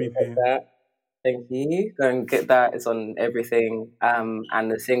and get that. Thank you. Go and get that. It's on everything.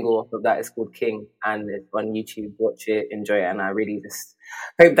 And the single off of that is called King, and it's on YouTube. Watch it, enjoy it, and I really just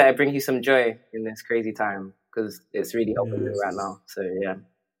hope that it brings you some joy in this crazy time because it's really helping me right now. So yeah.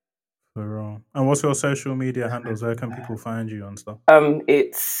 For real. And what's your social media handles? Where can people find you and stuff?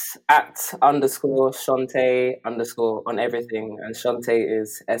 It's @_Shante_ on everything, and Shante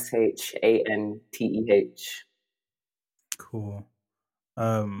is SHANTEH. Cool.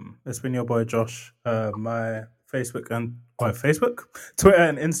 It's been your boy Josh. My Twitter and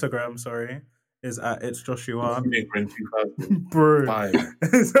Instagram, sorry, is at It's Joshua. Bro.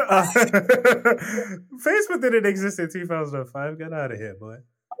 Facebook didn't exist in 2005. Get out of here, boy.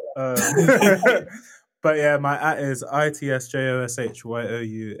 But yeah, my at is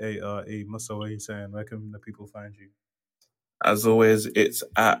ITSJOSHYOUARE. Musa, what are you saying? Where can the people find you? As always, it's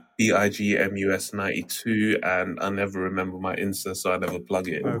at BIGMUS92, and I never remember my Insta, so I never plug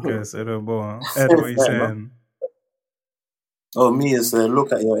it. Okay, so Ed, what are you saying? Oh, me is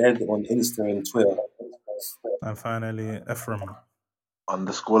look at your head on Insta and Twitter. And finally, Ephraim.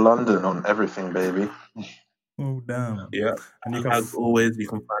 _London on everything, baby. Oh, damn. Yeah. And as always, you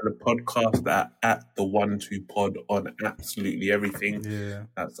can find the podcast at the 1-2 pod on absolutely everything. Yeah.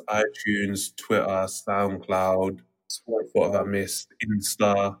 That's iTunes, Twitter, SoundCloud. What have I missed?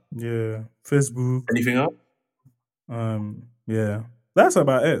 Insta. Yeah. Facebook. Anything else? Yeah. That's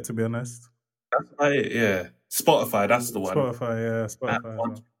about it, to be honest. That's about it, yeah. Spotify, that's the one. Spotify. At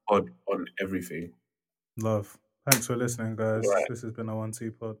 1-2 pod on everything. Love. Thanks for listening, guys. Right. This has been a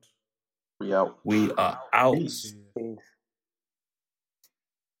 1-2 pod. We out. We are out. Peace. Peace.